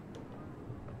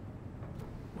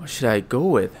 What should I go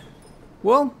with?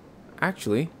 Well,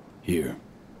 actually. Here.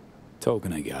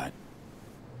 Token I got.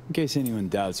 In case anyone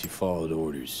doubts you followed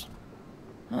orders.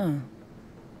 Huh.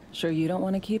 Sure you don't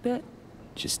want to keep it?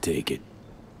 Just take it.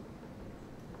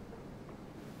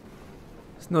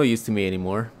 It's no use to me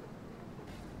anymore.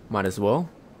 Might as well.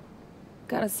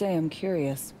 Gotta say, I'm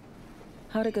curious.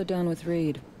 How'd it go down with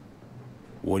Reed?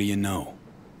 What do you know?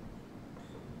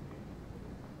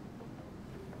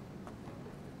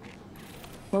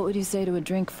 What would you say to a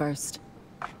drink first?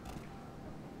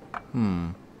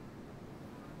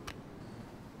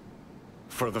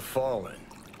 For the fallen,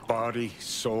 body,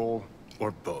 soul,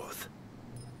 or both.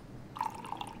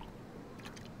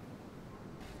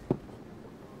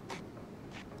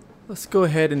 Let's go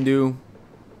ahead and do...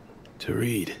 To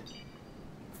read.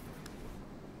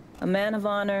 A man of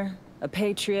honor, a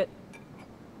patriot,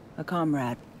 a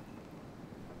comrade.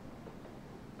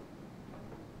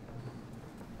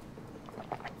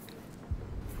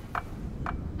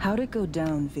 How'd it go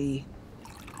down, V?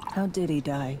 How did he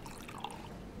die?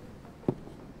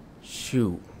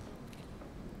 Shoot.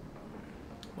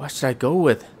 What should I go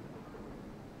with?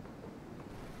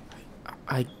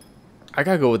 I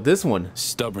gotta go with this one.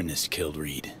 Stubbornness killed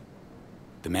Reed.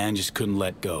 The man just couldn't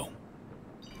let go.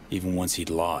 Even once he'd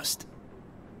lost.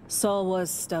 Saul was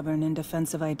stubborn in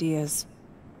defense of ideas.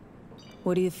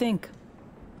 What do you think?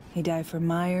 He died for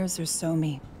Myers or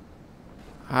Somi?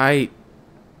 I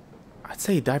I'd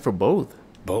say he died for both.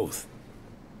 Both.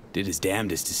 Did his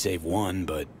damnedest to save one,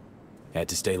 but had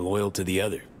to stay loyal to the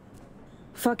other.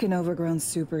 Fucking overgrown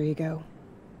superego.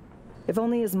 If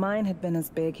only his mind had been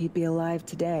as big, he'd be alive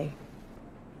today.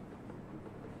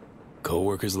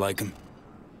 Co-workers like him?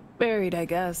 Buried, I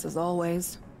guess, as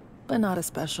always. But not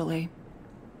especially.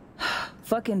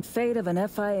 Fucking fate of an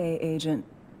FIA agent.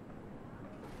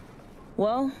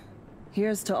 Well,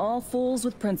 here's to all fools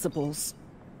with principles.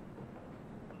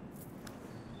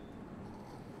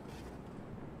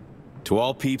 To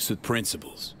all peeps with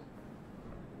principles.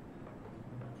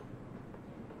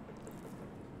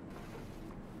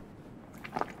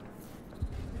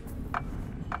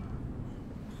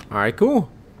 Alright, cool.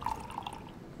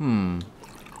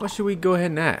 What should we go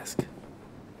ahead and ask?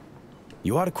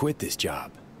 You ought to quit this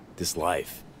job. This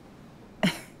life.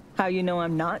 How you know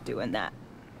I'm not doing that?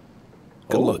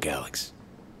 Go look, Alex.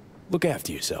 Look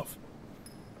after yourself.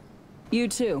 You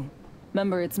too.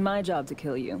 Remember, it's my job to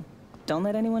kill you. Don't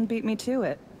let anyone beat me to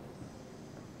it.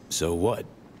 So what?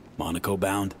 Monaco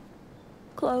bound?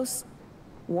 Close.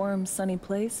 Warm, sunny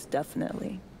place,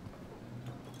 definitely.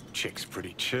 Chick's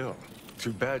pretty chill.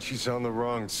 Too bad she's on the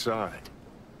wrong side.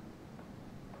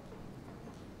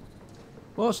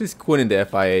 Well, she's quitting the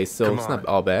FIA, so it's not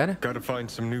all bad. Gotta find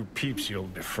some new peeps you'll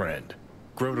befriend.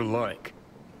 Grow to like.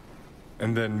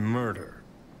 And then murder.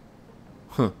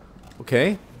 Huh.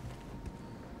 Okay.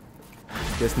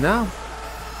 Guess now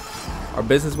our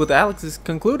business with Alex is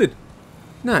concluded.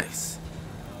 Nice.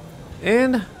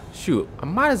 And shoot, I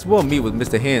might as well meet with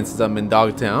Mr. Hand since I'm in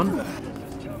Dogtown.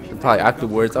 And probably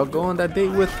afterwards I'll go on that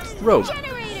date with Rogue.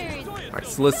 Alright,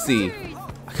 so let's see.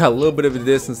 I got a little bit of a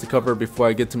distance to cover before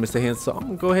I get to Mr. Hand, so I'm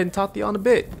gonna go ahead and talk to y'all in a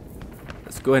bit.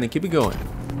 Let's go ahead and keep it going.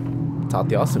 Talk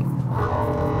to y'all soon.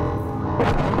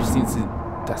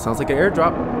 That sounds like an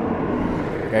airdrop.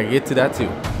 I gotta get to that too.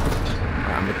 Alright,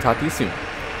 I'm gonna talk to you soon.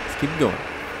 Let's keep it going.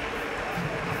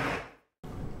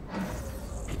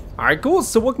 Alright, cool.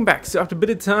 So welcome back. So after a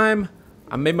bit of time,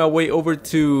 I made my way over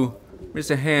to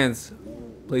Mr. Hand's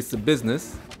place of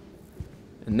business.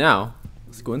 And now,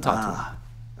 let's go and talk to him.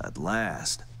 At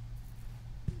last.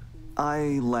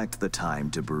 I lacked the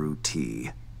time to brew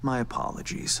tea. My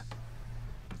apologies.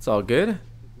 It's all good.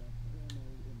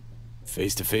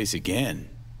 Face to face again.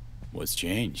 What's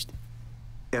changed?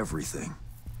 Everything.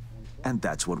 And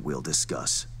that's what we'll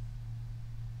discuss.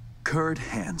 Kurt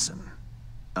Hansen.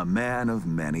 A man of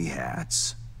many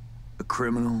hats. A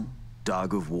criminal,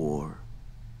 dog of war.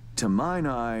 To mine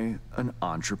eye, an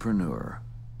entrepreneur.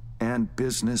 And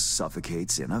business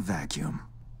suffocates in a vacuum.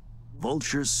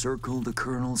 Vultures circle the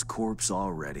Colonel's corpse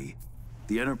already.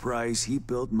 The enterprise he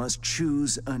built must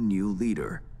choose a new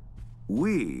leader.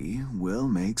 We will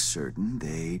make certain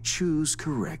they choose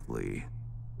correctly.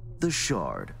 The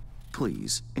Shard,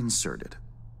 please insert it.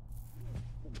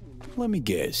 Let me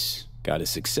guess. Got a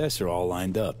successor all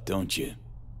lined up, don't you?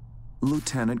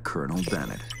 Lieutenant Colonel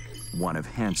Bennett, one of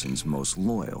Hansen's most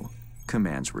loyal,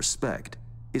 commands respect,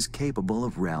 is capable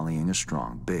of rallying a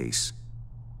strong base.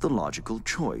 The logical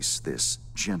choice, this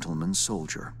gentleman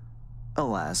soldier.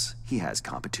 Alas, he has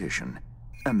competition,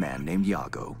 a man named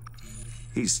Yago.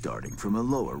 He's starting from a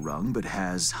lower rung, but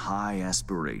has high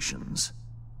aspirations.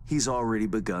 He's already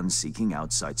begun seeking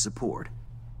outside support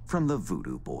from the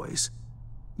Voodoo Boys.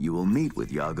 You will meet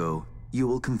with Yago, you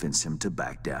will convince him to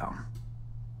back down.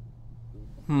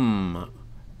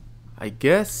 I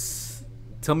guess...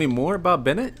 Tell me more about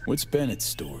Bennett? What's Bennett's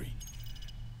story?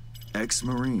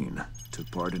 Ex-Marine,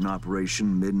 took part in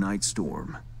Operation Midnight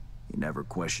Storm. He never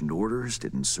questioned orders,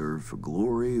 didn't serve for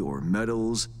glory or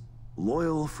medals.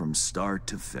 Loyal from start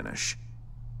to finish.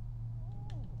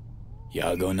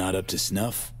 Yago not up to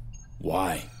snuff?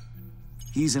 Why?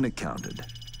 He's an accountant,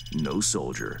 no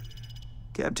soldier.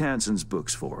 Kept Hansen's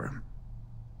books for him.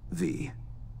 V,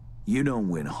 you don't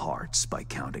win hearts by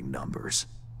counting numbers.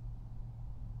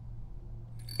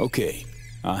 Okay,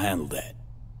 I'll handle that.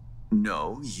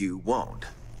 No, you won't.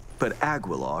 But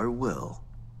Aguilar will.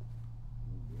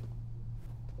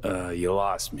 You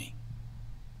lost me.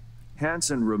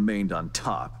 Hansen remained on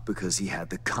top because he had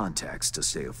the contacts to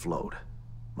stay afloat.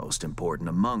 Most important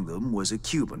among them was a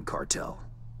Cuban cartel.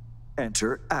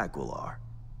 Enter Aguilar,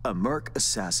 a merc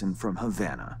assassin from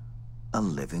Havana, a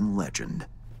living legend.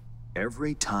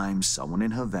 Every time someone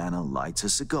in Havana lights a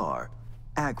cigar,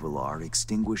 Aguilar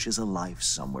extinguishes a life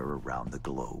somewhere around the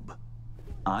globe.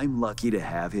 I'm lucky to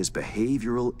have his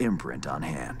behavioral imprint on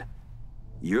hand.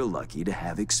 You're lucky to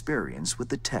have experience with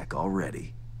the tech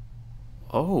already.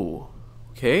 Oh,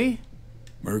 okay.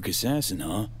 Merc assassin,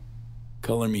 huh?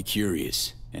 Color me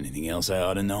curious. Anything else I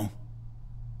ought to know?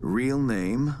 Real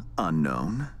name,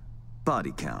 unknown.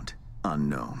 Body count,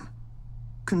 unknown.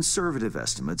 Conservative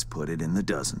estimates put it in the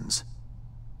dozens.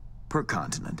 Per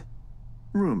continent.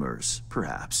 Rumors,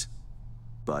 perhaps.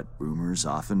 But rumors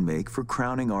often make for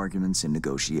crowning arguments in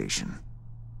negotiation.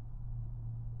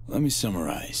 Let me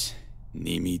summarize.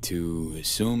 Need me to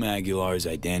assume Aguilar's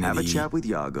identity... Have a chat with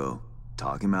Iago.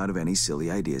 Talk him out of any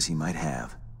silly ideas he might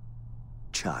have.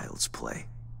 Child's play.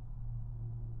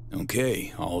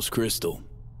 Okay, all's crystal.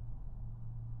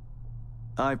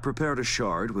 I've prepared a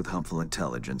shard with helpful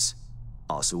intelligence.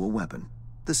 Also a weapon.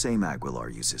 The same Aguilar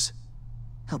uses.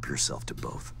 Help yourself to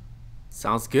both.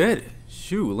 Sounds good.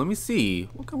 Shoot, let me see.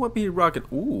 What kind of weapon you rocking?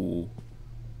 Ooh.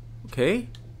 Okay.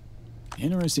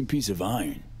 Interesting piece of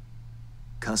iron.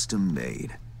 Custom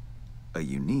made. A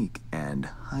unique and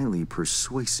highly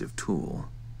persuasive tool.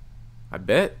 I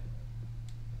bet.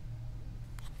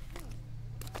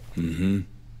 Mm-hmm.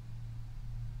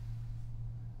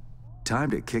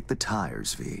 Time to kick the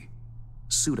tires, V.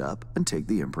 Suit up and take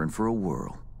the imprint for a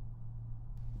whirl.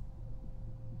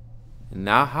 And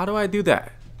now, how do I do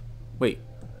that? Wait,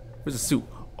 where's the suit?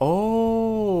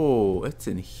 Oh, it's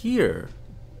in here.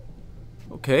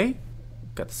 Okay,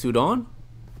 got the suit on.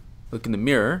 Look in the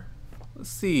mirror. Let's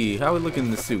see, how we look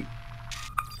in the suit.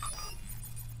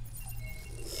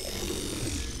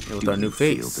 And with our new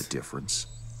face. Feel the difference?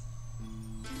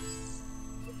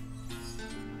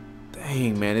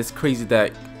 Dang, man, it's crazy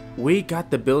that we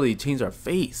got the ability to change our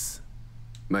face.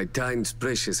 My time's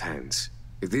precious, Hans.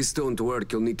 If this don't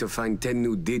work, you'll need to find 10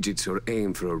 new digits or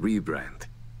aim for a rebrand.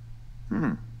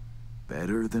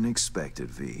 Better than expected,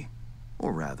 V.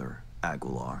 Or rather,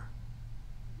 Aguilar.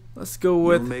 Let's go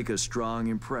with... You'll make a strong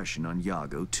impression on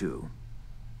Iago, too.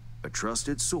 A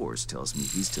trusted source tells me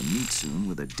he's to meet soon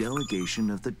with a delegation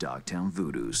of the Dogtown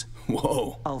Voodoos.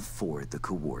 Whoa. I'll forward the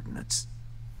coordinates.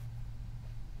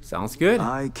 Sounds good.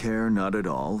 I care not at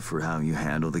all for how you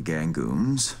handle the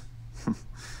Gangoons.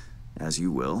 As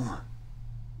you will.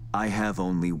 I have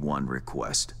only one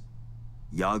request.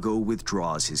 Iago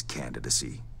withdraws his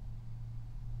candidacy.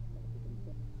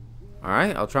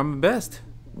 Alright, I'll try my best.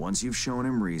 Once you've shown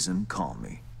him reason, call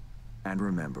me. And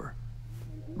remember,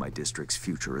 my district's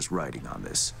future is riding on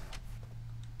this.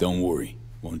 Don't worry,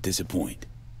 won't disappoint.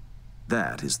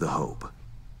 That is the hope.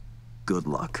 Good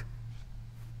luck.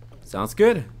 Sounds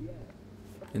good.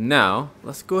 And now,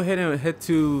 let's go ahead and head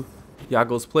to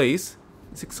Iago's place.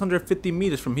 650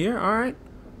 meters from here, alright.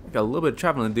 I got a little bit of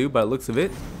traveling to do by the looks of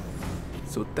it.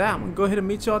 So with that, I'm gonna go ahead and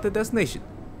meet y'all at the destination.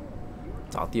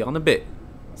 Talk to y'all in a bit.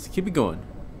 Let's keep it going.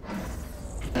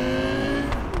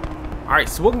 Alright,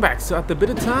 so welcome back. So at the bit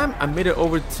of time, I made it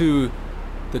over to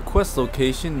the quest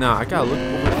location. Now I gotta look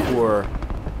over for...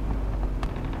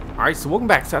 Alright, so welcome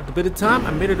back. So at the bit of time,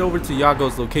 I made it over to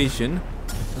Iago's location.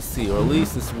 Let's see, or at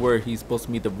least this is where he's supposed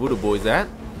to meet the Voodoo Boys at.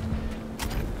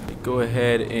 Go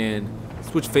ahead and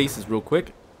switch faces real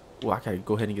quick. Well, I gotta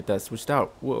go ahead and get that switched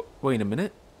out. Whoa, wait a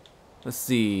minute. Let's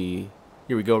see.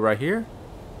 Here we go, right here.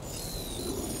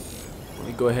 Let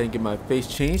me go ahead and get my face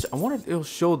changed. I wonder if it'll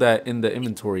show that in the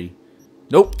inventory.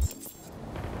 Nope.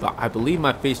 But I believe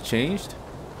my face changed.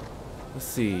 Let's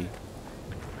see.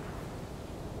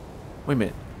 Wait a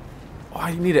minute. Oh,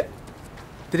 I need it.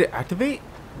 Did it activate?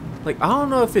 Like, I don't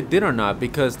know if it did or not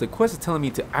because the quest is telling me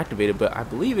to activate it, but I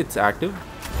believe it's active.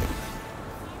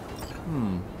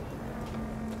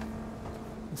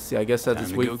 Let's see, I guess I'll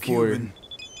just wait for...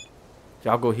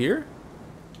 Y'all go here?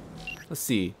 Let's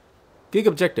see. Gig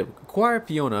objective. Acquire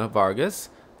Fiona Vargas.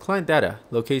 Client data.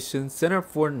 Location. Center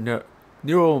for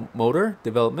Neuromotor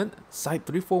Development. Site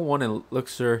 341 in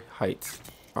Luxor Heights.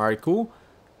 Alright, cool.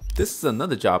 This is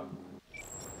another job.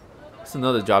 It's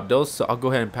another job though, so I'll go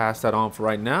ahead and pass that on for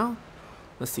right now.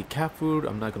 Let's see. Cat food.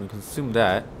 I'm not going to consume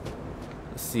that.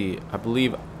 Let's see. I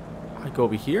believe I go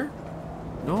over here.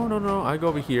 No, no, no. I go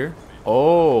over here.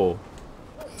 Oh.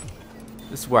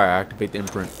 This is where I activate the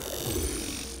imprint.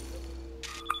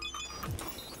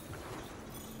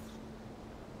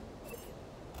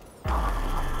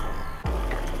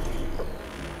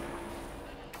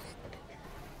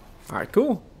 Alright,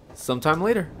 cool. Sometime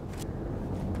later.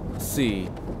 Let's see.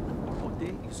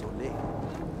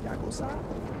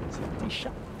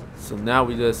 So now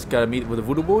we just gotta meet with the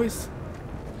Voodoo Boys.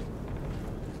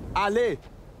 Allez,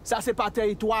 ça c'est pas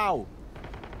territoire.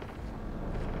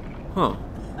 Huh.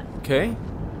 Okay.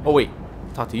 Oh wait,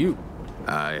 talk to you.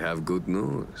 I have good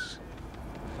news.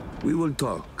 We will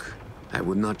talk. I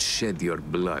would not shed your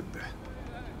blood.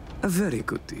 A very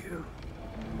good deal.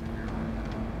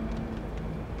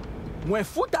 Mwen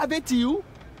fout avec you.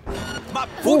 Ma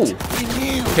Ooh. fout in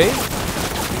you. Okay.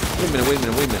 Wait a minute, wait a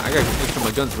minute, wait a minute. I gotta make sure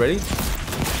my gun's ready.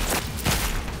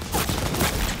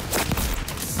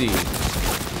 Let's see.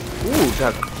 Ooh,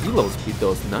 that reload speed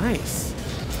though is nice.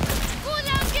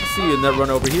 see you, nut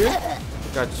runner over here.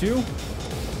 Got you.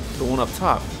 The one up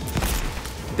top.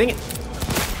 Dang it.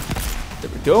 There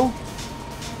we go.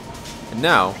 And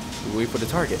now, we wait for the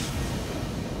target.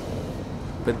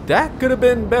 But that could have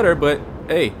been better, but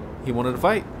hey, he wanted to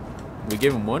fight. We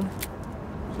gave him one.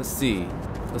 Let's see.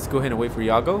 Let's go ahead and wait for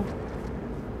Iago.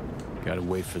 Gotta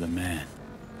wait for the man.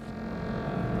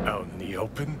 Out in the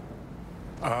open?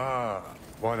 Ah,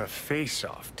 want a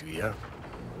face-off, do ya?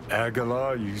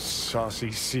 Aguilar, you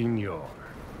saucy senor.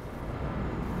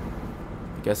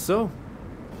 I guess so.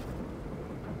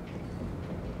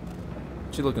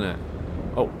 What you looking at?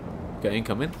 Oh, got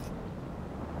incoming.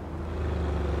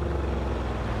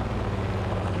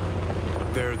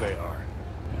 There they are.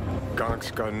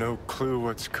 Gonk's got no clue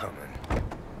what's coming.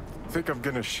 Think I'm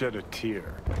gonna shed a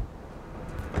tear.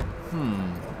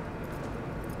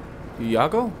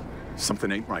 Iago?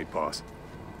 Something ain't right, boss.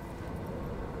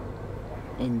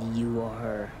 And you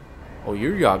are... Oh,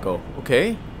 you're Iago.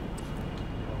 Okay.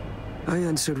 I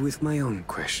answered with my own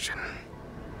question.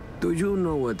 Do you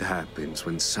know what happens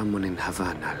when someone in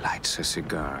Havana lights a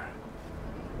cigar?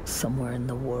 Somewhere in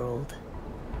the world,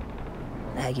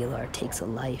 Aguilar takes a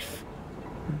life.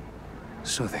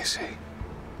 So they say.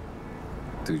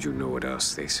 Do you know what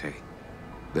else they say?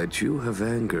 That you have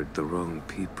angered the wrong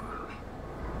people.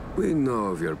 We know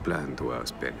of your plan to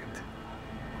oust Bennett.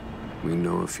 We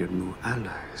know of your new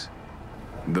allies.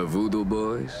 The Voodoo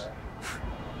Boys?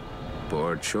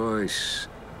 Poor choice.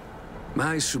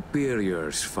 My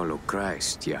superiors follow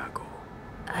Christ, Iago.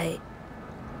 I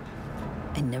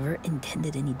never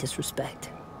intended any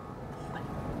disrespect.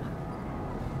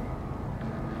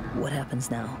 What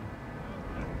happens now?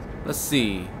 Let's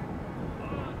see.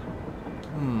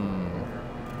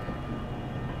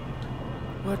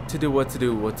 What to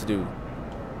do?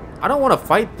 I don't want to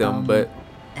fight them, but...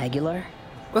 Aguilar?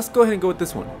 Let's go ahead and go with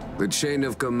this one. The chain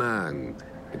of command.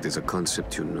 It is a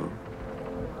concept you know.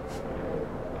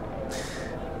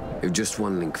 If just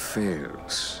one link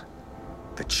fails,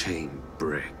 the chain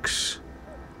breaks.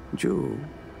 You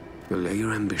will lay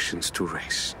your ambitions to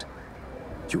rest.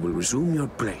 You will resume your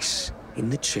place in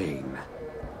the chain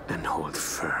and hold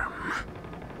firm.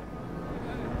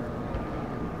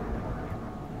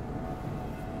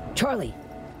 Charlie!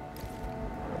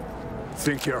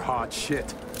 Think you're hot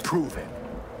shit? Prove it.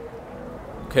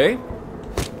 Okay.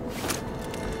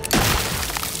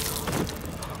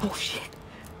 Oh shit.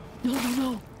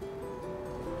 No.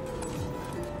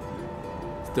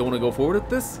 Still want to go forward with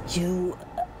this? You...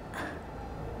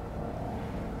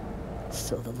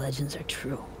 So the legends are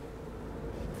true.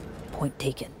 Point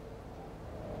taken.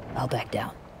 I'll back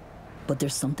down. But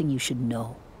there's something you should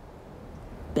know.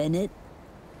 Bennett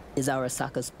is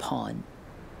Arasaka's pawn.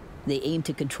 They aim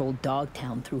to control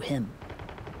Dogtown through him.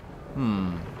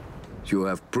 You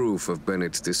have proof of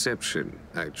Bennett's deception,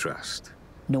 I trust.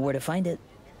 Know where to find it.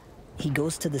 He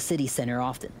goes to the city center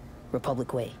often,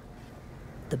 Republic Way.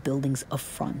 The building's a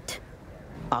front,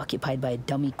 occupied by a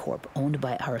dummy corp owned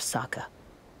by Arasaka.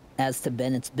 As to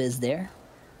Bennett's biz there,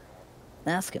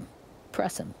 ask him,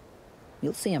 press him.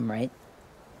 You'll see him, right?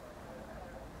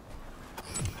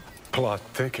 Plot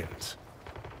thickens.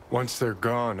 Once they're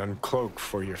gone, uncloak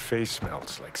for your face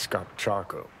melts like Scott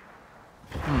Choco.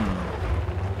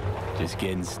 Just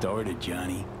getting started,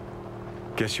 Johnny.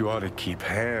 Guess you ought to keep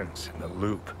hands in the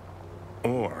loop.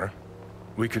 Or,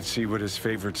 we could see what his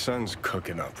favorite son's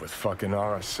cooking up with fucking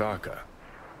Arasaka.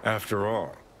 After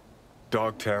all,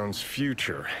 Dogtown's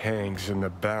future hangs in the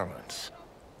balance.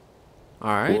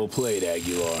 Alright. Well played,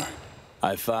 Aguilar.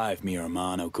 High five, mi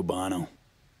hermano cubano.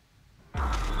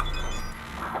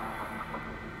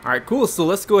 Alright, cool. So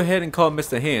let's go ahead and call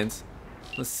Mr. Hands.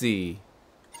 Let's see.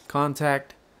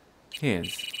 Contact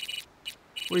Hands.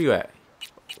 Where you at?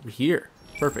 Over here.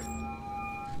 Perfect.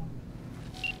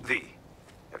 V,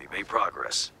 have you made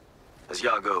progress? Has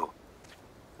Iago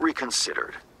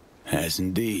reconsidered? Has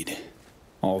indeed.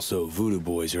 Also, Voodoo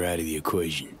Boys are out of the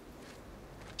equation.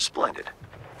 Splendid.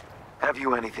 Have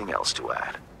you anything else to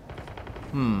add?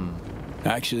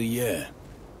 Actually, yeah.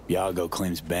 Iago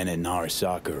claims Bennett and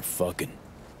Arasaka are fucking.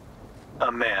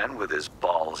 A man with his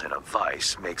balls in a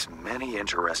vice makes many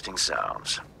interesting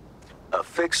sounds. A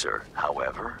fixer,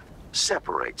 however,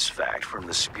 separates fact from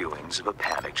the spewings of a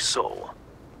panicked soul.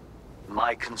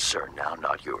 My concern now,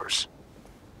 not yours.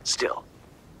 Still,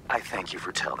 I thank you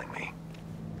for telling me.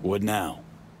 What now?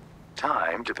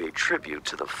 Time to pay tribute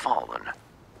to the fallen.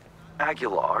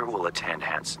 Aguilar will attend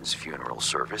Hansen's funeral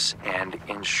service and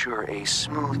ensure a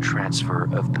smooth transfer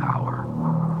of power.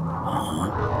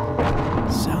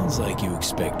 Sounds like you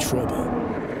expect trouble.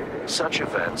 Such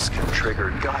events can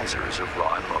trigger geysers of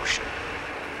raw emotion.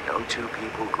 No two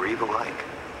people grieve alike.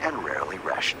 and rarely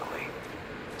rationally.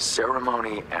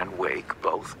 Ceremony and wake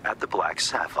both at the Black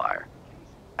Sapphire.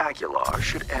 Aguilar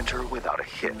should enter without a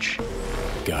hitch.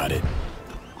 Got it.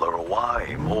 Le roi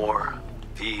est mort,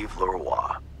 vive le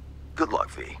roi. Good luck,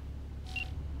 V.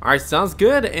 Alright, sounds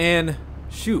good. And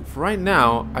shoot, for right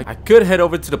now, I could head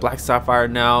over to the Black Sapphire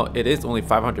now. It is only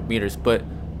 500 meters, but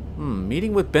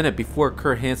meeting with Bennett before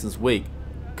Kurt Hansen's wake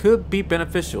could be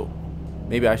beneficial.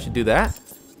 Maybe I should do that.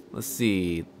 Let's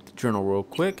see the journal real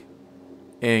quick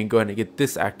and go ahead and get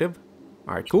this active.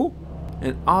 Alright, cool.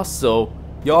 And also,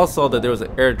 y'all saw that there was an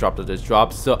airdrop that just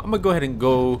dropped, so I'm gonna go ahead and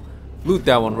go loot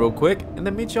that one real quick and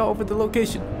then meet y'all over the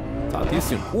location. Talk to you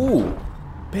soon. Ooh,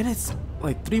 Bennett's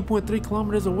like 3.3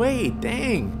 kilometers away.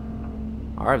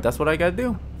 Dang. Alright, that's what I gotta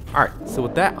do. Alright, so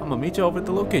with that, I'm gonna meet you over at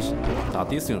the location. Talk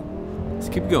to you soon. Let's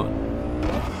keep going.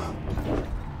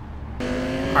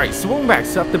 Alright, so welcome back.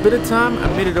 So after a bit of time, I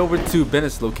made it over to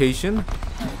Bennett's location.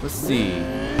 Let's see.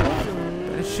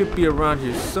 Bennett should be around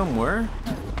here somewhere.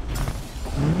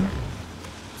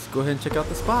 Let's go ahead and check out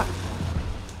the spot.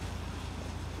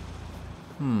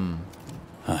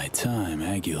 High time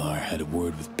Aguilar had a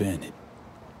word with Bennett.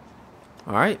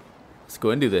 Alright, let's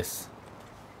go and do this.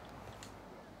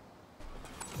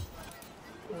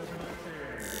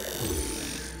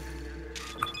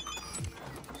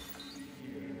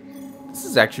 This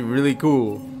is actually really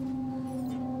cool.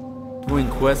 Doing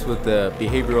quests with the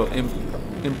behavioral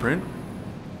imprint.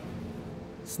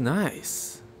 It's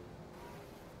nice.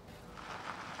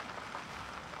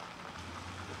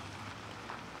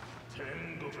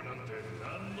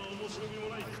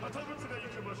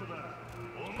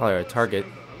 Probably our target.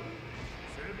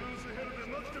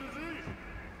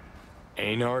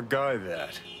 Ain't our guy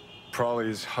that. Probably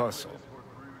his hustle.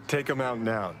 Take him out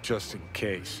now, just in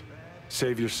case.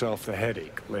 Save yourself the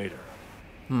headache later.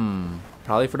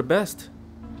 Probably for the best.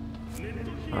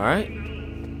 Alright.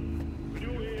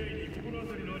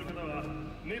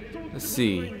 Let's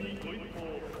see.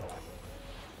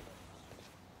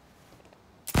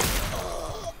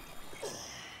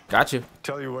 Gotcha.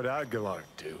 Tell you what Aguilar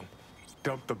do.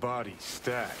 Dump the body,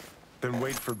 stack. Then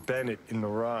wait for Bennett in the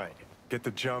ride. Get the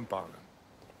jump on him.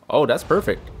 Oh, that's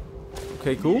perfect.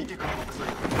 Okay, cool.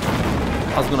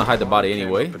 I was gonna hide the body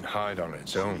anyway. Can't up and hide on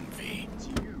its own, V.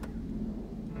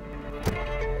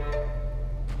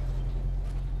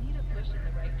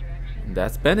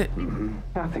 That's Bennett.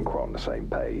 I think we're on the same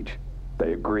page.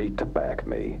 They agreed to back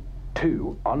me.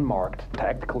 2 unmarked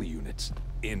tactical units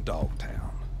in Dogtown.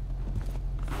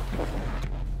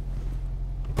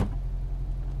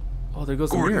 Oh, there goes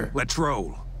the Gordon, mirror. let's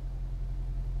roll.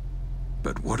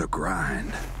 But what a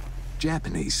grind.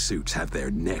 Japanese suits have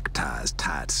their neckties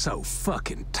tied so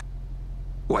fucking tight.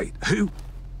 Wait, who?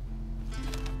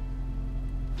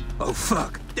 Oh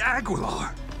fuck,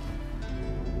 Aguilar.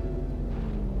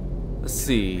 Let's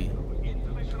see.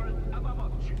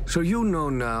 So you know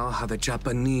now how the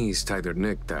Japanese tie their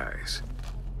neckties.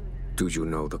 Do you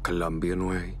know the Colombian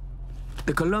way?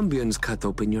 The Colombians cut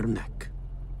open your neck.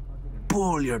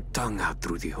 Pull your tongue out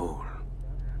through the hole.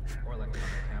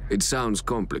 It sounds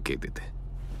complicated,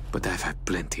 but I've had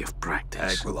plenty of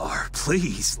practice. Aguilar,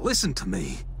 please, listen to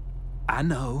me. I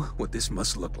know what this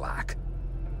must look like.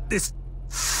 This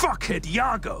fuckhead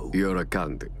Yago. Your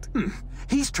accountant.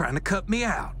 He's trying to cut me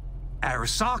out.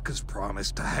 Arasaka's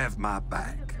promised to have my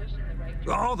back.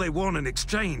 All they want in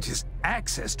exchange is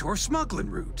access to our smuggling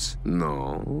routes.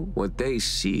 No, what they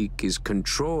seek is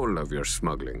control of your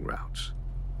smuggling routes.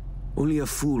 Only a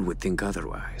fool would think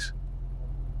otherwise.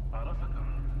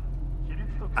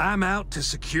 I'm out to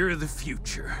secure the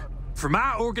future. For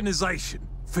my organization.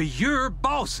 For your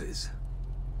bosses.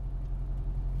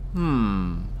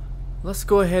 Let's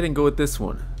go ahead and go with this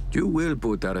one. You will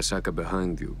put Arasaka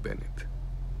behind you, Bennett.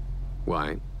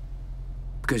 Why?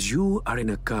 Because you are in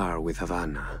a car with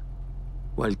Havana,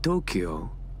 while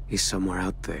Tokyo is somewhere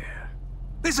out there.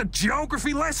 This a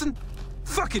geography lesson?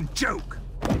 Fucking joke.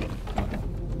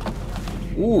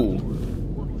 Ooh.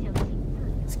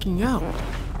 It's getting out.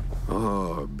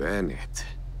 Oh, Bennett.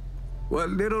 What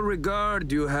little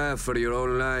regard you have for your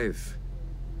own life.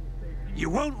 You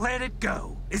won't let it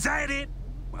go. Is that it?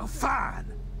 Well,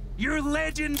 fine. Your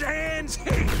legend ends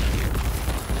here.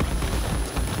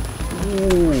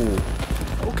 Ooh.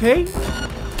 Okay.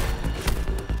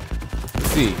 Let's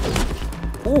see.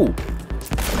 Ooh.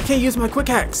 I can't use my quick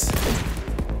hacks.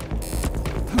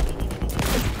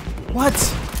 What?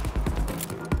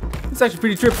 It's actually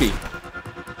pretty trippy.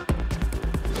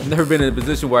 I've never been in a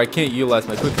position where I can't utilize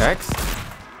my quick hacks.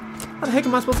 How the heck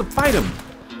am I supposed to fight him?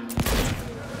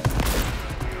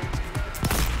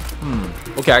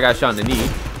 Okay, I got shot in the knee.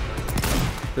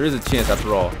 There is a chance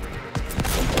after all.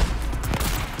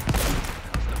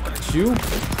 Got you.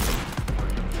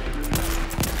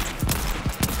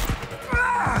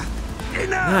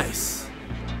 Nice.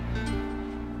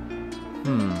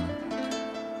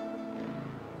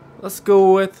 Let's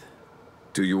go with...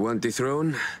 Do you want the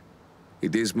throne?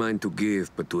 It is mine to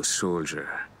give, but to a soldier,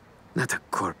 not a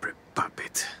corporate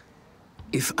puppet.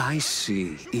 If I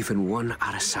see even one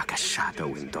Arasaka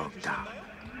shadow in Dogtown,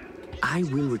 I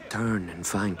will return and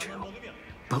find you,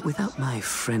 but without my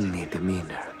friendly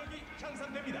demeanor.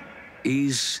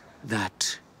 Is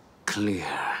that clear?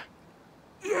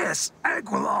 Yes,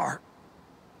 Aguilar.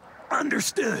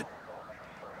 Understood.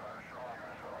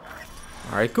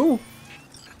 Alright, cool.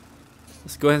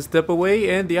 Let's go ahead and step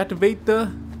away and deactivate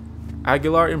the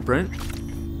Aguilar imprint.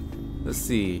 Let's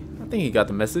see. I think he got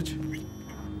the message.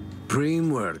 Prim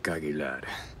work, Aguilar.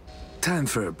 Time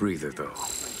for a breather, though.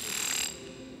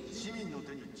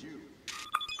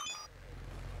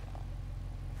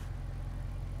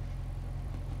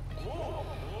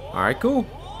 Alright, cool.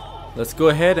 Let's go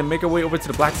ahead and make our way over to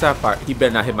the Black Sapphire. He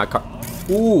better not hit my car.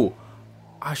 Ooh.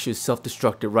 I should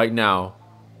self-destruct it right now.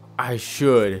 I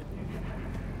should.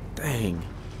 Dang.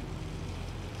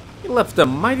 He left a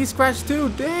mighty scratch too.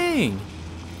 Dang.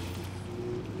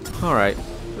 Alright.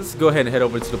 Let's go ahead and head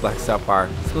over to the Black Sapphire.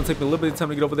 It's going to take me a little bit of time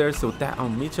to get over there. So with that, I'll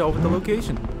meet y'all with the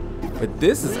location. But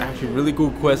this is actually a really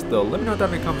cool quest though. Let me know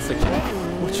down in the comment section.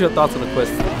 What's your thoughts on the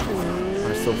quest?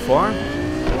 Alright, so far,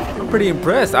 I'm pretty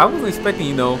impressed. I wasn't expecting,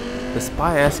 you know, the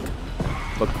spy-esque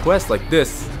a quest like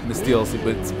this in this DLC,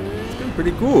 but it's been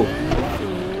pretty cool.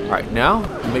 Alright, now,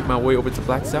 I'll make my way over to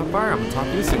Black Sapphire. I'm going to talk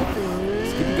to you soon.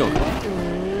 Let's keep it going.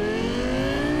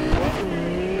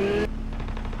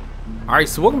 Alright,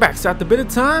 so welcome back. So after a bit of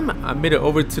time, I made it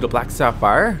over to the Black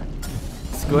Sapphire.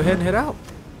 Let's go ahead and head out.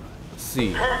 Let's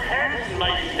see.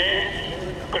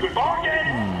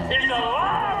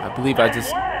 I believe I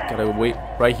just gotta wait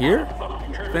right here,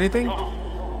 if anything.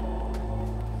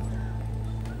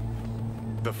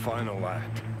 The final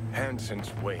act.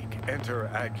 Hansen's wake. Enter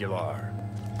Aguilar.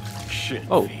 Shit.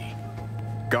 Oh. V.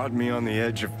 Got me on the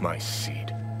edge of my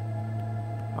seat.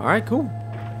 Alright, cool.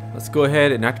 Let's go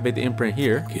ahead and activate the imprint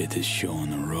here. Get this show on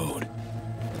the road.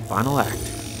 The final act.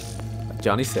 Like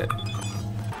Johnny said.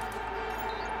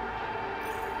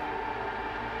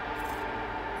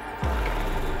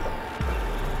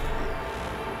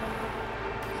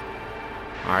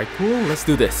 Alright, cool. Let's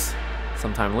do this.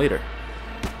 Sometime later.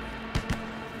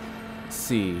 Let's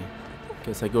see.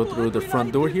 Guess I go through the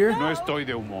front door here. No estoy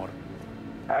de humor.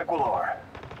 Aguilar,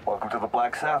 welcome to the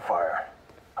Black Sapphire.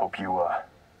 Hope you,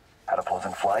 had a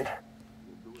pleasant flight.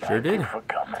 Sure did. Thank you for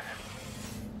coming.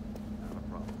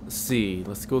 Let's see.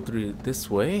 Let's go through this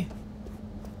way.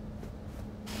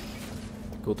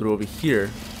 Go through over here.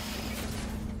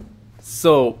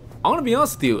 So, I want to be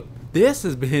honest with you. This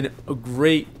has been a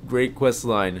great quest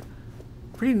line.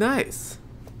 Pretty nice.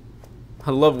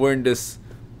 I love wearing this.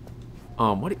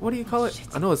 What do you call it?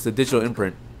 I know it's a digital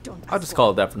imprint. I'll just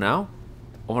call it that for now.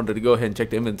 I wanted to go ahead and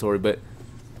check the inventory, but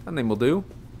that name will do.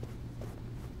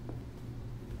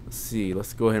 Let's see.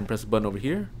 Let's go ahead and press the button over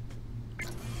here.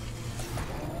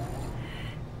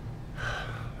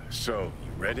 So,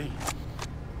 you ready?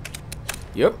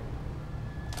 Yep.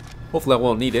 Hopefully I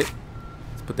won't need it.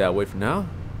 Let's put that away for now.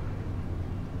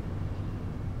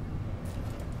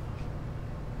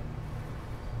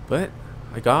 But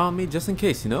I got on me just in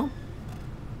case, you know?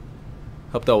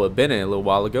 Helped out with Bennett a little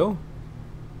while ago.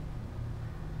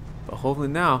 But hopefully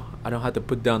now I don't have to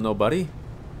put down nobody.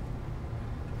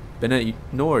 Bennett, you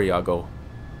know where y'all go.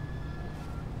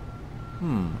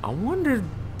 I wonder if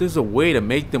there's a way to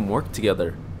make them work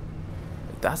together.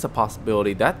 If that's a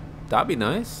possibility, that'd be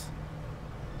nice.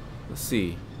 Let's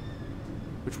see.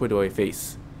 Which way do I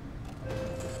face?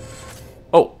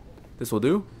 Oh, this will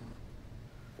do.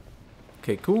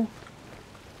 Okay, cool.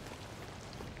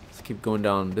 Let's keep going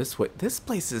down this way. This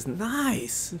place is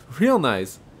nice. Real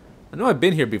nice. I know I've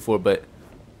been here before, but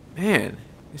man,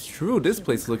 it's true. This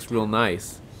place looks real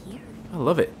nice. I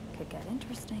love it. Could get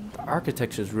interesting. The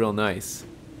architecture is real nice.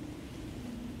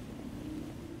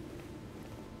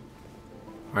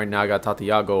 Alright, now I gotta talk to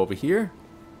Yago over here.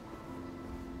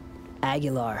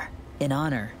 Aguilar, in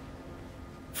honor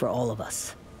for all of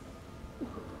us.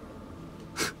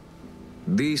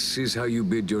 This is how you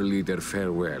bid your leader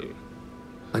farewell.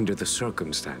 Under the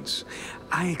circumstance,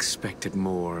 I expected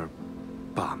more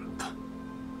pomp.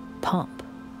 Pomp?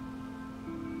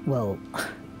 Well,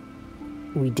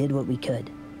 we did what we could.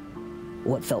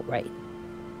 What felt right.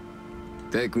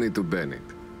 Take me to Bennett.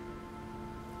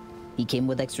 He came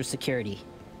with extra security.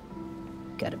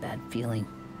 Got a bad feeling.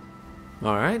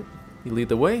 Alright, you lead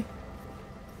the way.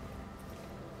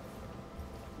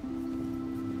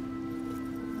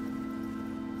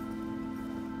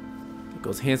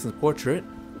 Goes Hansen's portrait.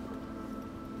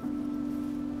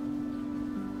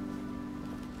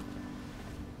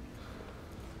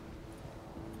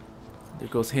 There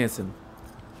goes Hansen.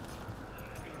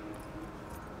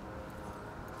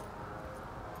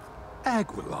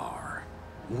 Aguilar,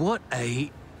 what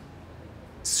a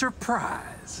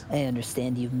surprise. I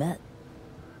understand you've met.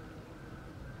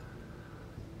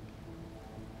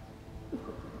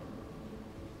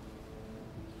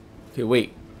 Okay,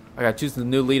 wait. I gotta choose the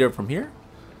new leader from here?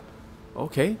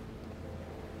 Okay.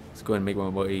 Let's go ahead and make my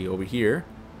way over here.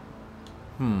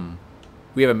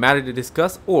 We have a matter to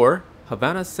discuss, or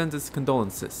Havana sends its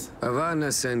condolences.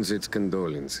 Havana sends its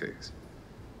condolences.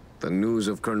 The news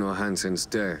of Colonel Hansen's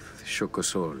death shook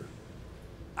us all.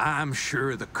 I'm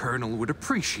sure the Colonel would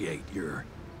appreciate your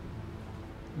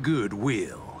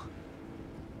goodwill.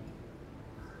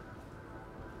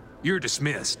 You're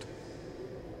dismissed.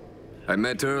 I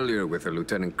met earlier with the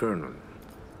Lieutenant Colonel.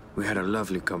 We had a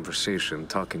lovely conversation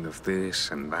talking of this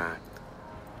and that.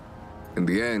 In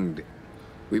the end,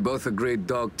 we both agreed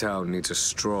Dogtown needs a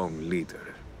strong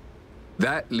leader.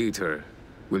 That leader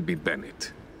will be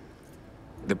Bennett.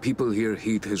 The people here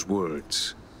heed his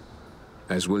words,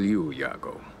 as will you,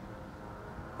 Iago.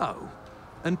 Oh,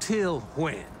 until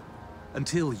when?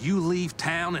 Until you leave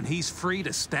town and he's free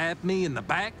to stab me in the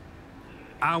back?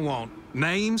 I want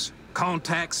names,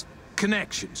 contacts,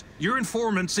 connections, your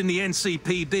informants in the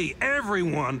NCPD,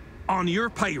 everyone on your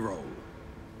payroll.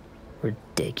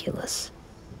 Ridiculous.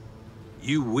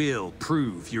 You will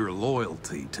prove your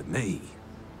loyalty to me.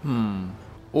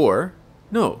 Or,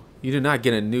 no, you do not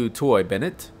get a new toy,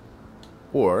 Bennett.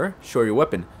 Or, show your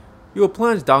weapon. You will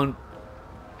plunge down...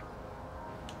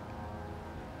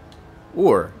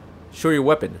 Or, show your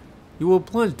weapon. You will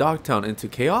plunge Dogtown into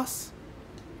chaos?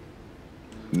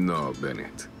 No,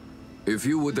 Bennett. If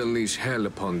you would unleash hell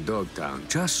upon Dogtown,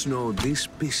 just know this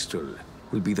pistol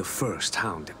will be the first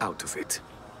hound out of it.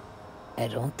 I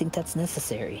don't think that's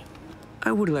necessary.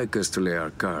 I would like us to lay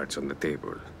our cards on the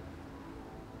table.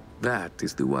 That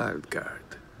is the wild card.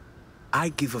 I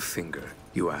give a finger,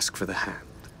 you ask for the hand.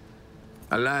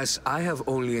 Alas, I have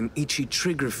only an itchy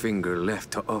trigger finger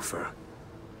left to offer.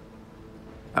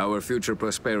 Our future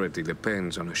prosperity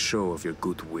depends on a show of your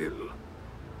goodwill.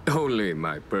 Only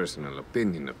my personal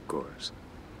opinion, of course.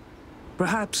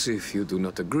 Perhaps if you do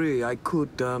not agree, I could,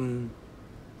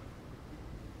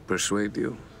 persuade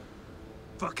you.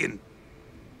 Fucking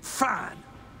fine.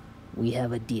 We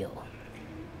have a deal.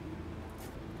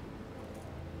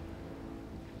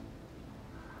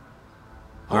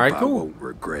 Alright, I cool. won't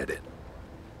regret it.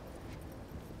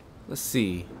 Let's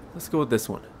see. Let's go with this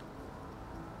one.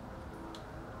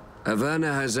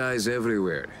 Havana has eyes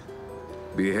everywhere.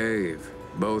 Behave,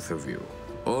 both of you,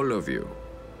 all of you,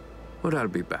 or I'll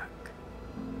be back.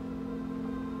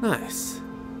 Nice.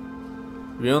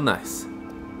 Real nice.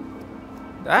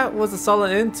 That was a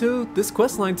solid end to this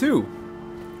questline too.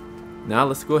 Now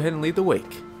let's go ahead and lead the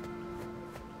wake.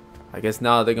 I guess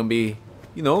now they're gonna be,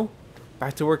 you know,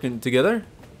 back to working together.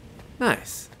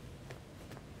 Nice.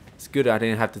 It's good I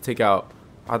didn't have to take out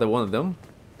either one of them.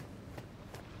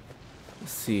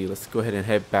 Let's see, let's go ahead and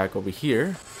head back over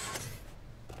here.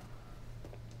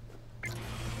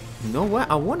 You know what?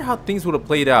 I wonder how things would have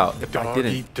played out if I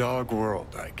didn't. Dog-eat-dog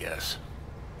world, I guess.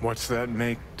 What's that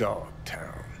make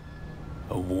Dogtown?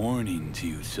 A warning to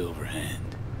you,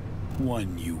 Silverhand.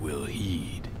 One you will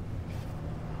heed.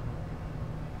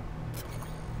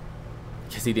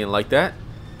 Guess he didn't like that.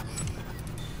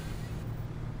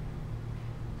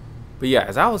 But yeah,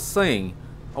 as I was saying,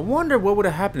 I wonder what would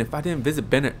have happened if I didn't visit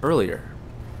Bennett earlier.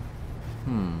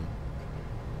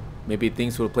 Maybe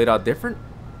things would have played out different?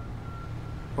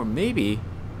 Or maybe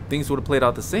things would have played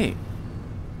out the same.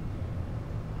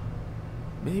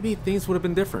 Maybe things would have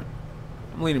been different.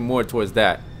 I'm leaning more towards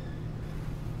that.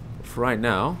 But for right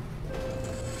now,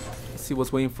 let's see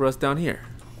what's waiting for us down here.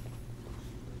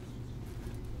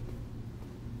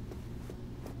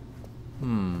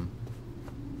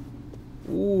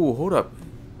 Ooh, hold up.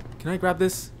 Can I grab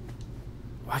this?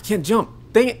 Oh, I can't jump.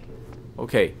 Dang it.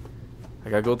 Okay. I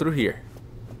gotta go through here.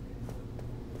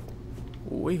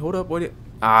 Wait, hold up. Wait.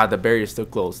 Ah, the barrier's still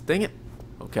closed. Dang it.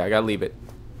 Okay, I gotta leave it.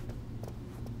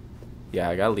 Yeah,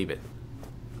 I gotta leave it.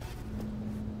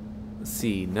 Let's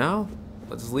see. Now,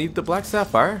 let's leave the Black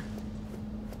Sapphire.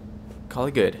 Call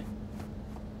it good.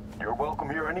 You're welcome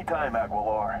here anytime,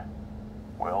 Aguilar.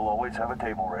 We'll always have a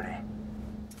table ready.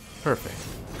 Perfect.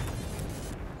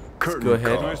 Curtain go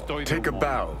ahead. call. Take a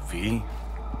bow, V.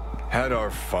 Had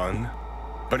our fun,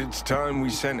 but it's time we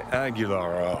send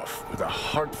Aguilar off with a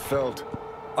heartfelt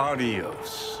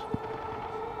adios.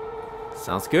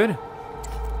 Sounds good.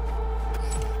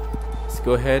 Let's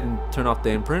go ahead and turn off the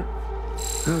imprint.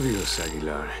 Adios,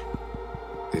 Aguilar.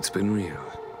 It's been real.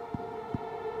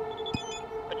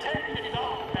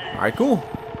 Alright, cool.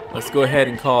 Let's go ahead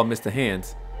and call Mr.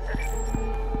 Hands.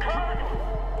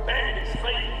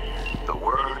 The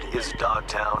word is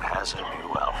Dogtown has a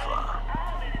new alpha,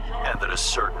 and that a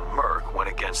certain merc went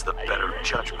against the better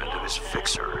judgment of his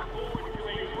fixer.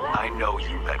 I know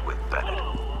you met with Bennett.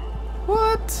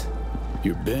 What?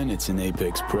 Your Bennett's an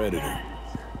apex predator.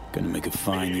 Gonna make a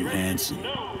fine new Hansen.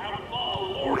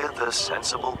 With a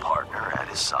sensible partner at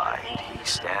his side, he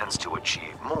stands to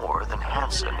achieve more than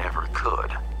Hansen ever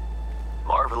could.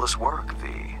 Marvelous work,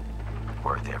 V.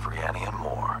 Worth every penny and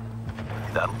more.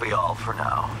 That'll be all for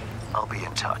now. I'll be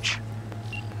in touch.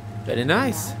 Very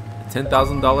nice. A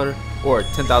 $10,000 or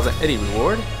 10,000 Eddie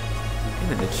reward.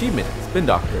 And an achievement. Spin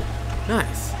Doctor.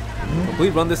 Nice.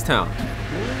 Complete run this town.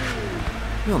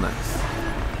 Real nice.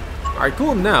 Alright,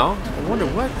 cool. Now, I wonder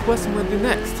what quest I'm going to do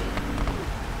next.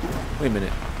 Wait a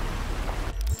minute.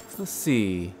 Let's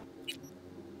see.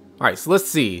 Alright, so let's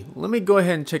see. Let me go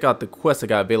ahead and check out the quest I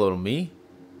got available to me.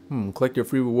 Collect your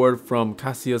free reward from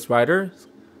Cassius Rider.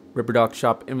 Ripper Dog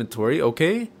Shop inventory.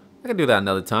 Okay. I can do that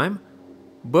another time.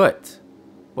 But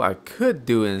what I could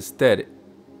do instead,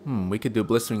 we could do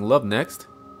Blistering Love next.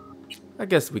 I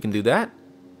guess we can do that.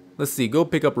 Let's see, go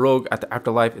pick up Rogue at the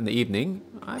Afterlife in the evening.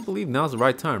 I believe now's the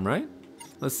right time, right?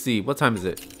 Let's see, what time is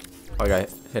it? Oh, I gotta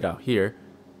head out here.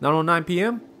 9:09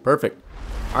 p.m. Perfect.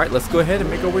 Alright, let's go ahead and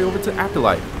make our way over to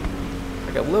Afterlife.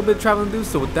 I got a little bit of traveling to do,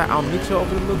 so with that, I'll meet you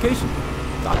over the location.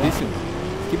 Talk to you soon.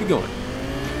 Keep it going.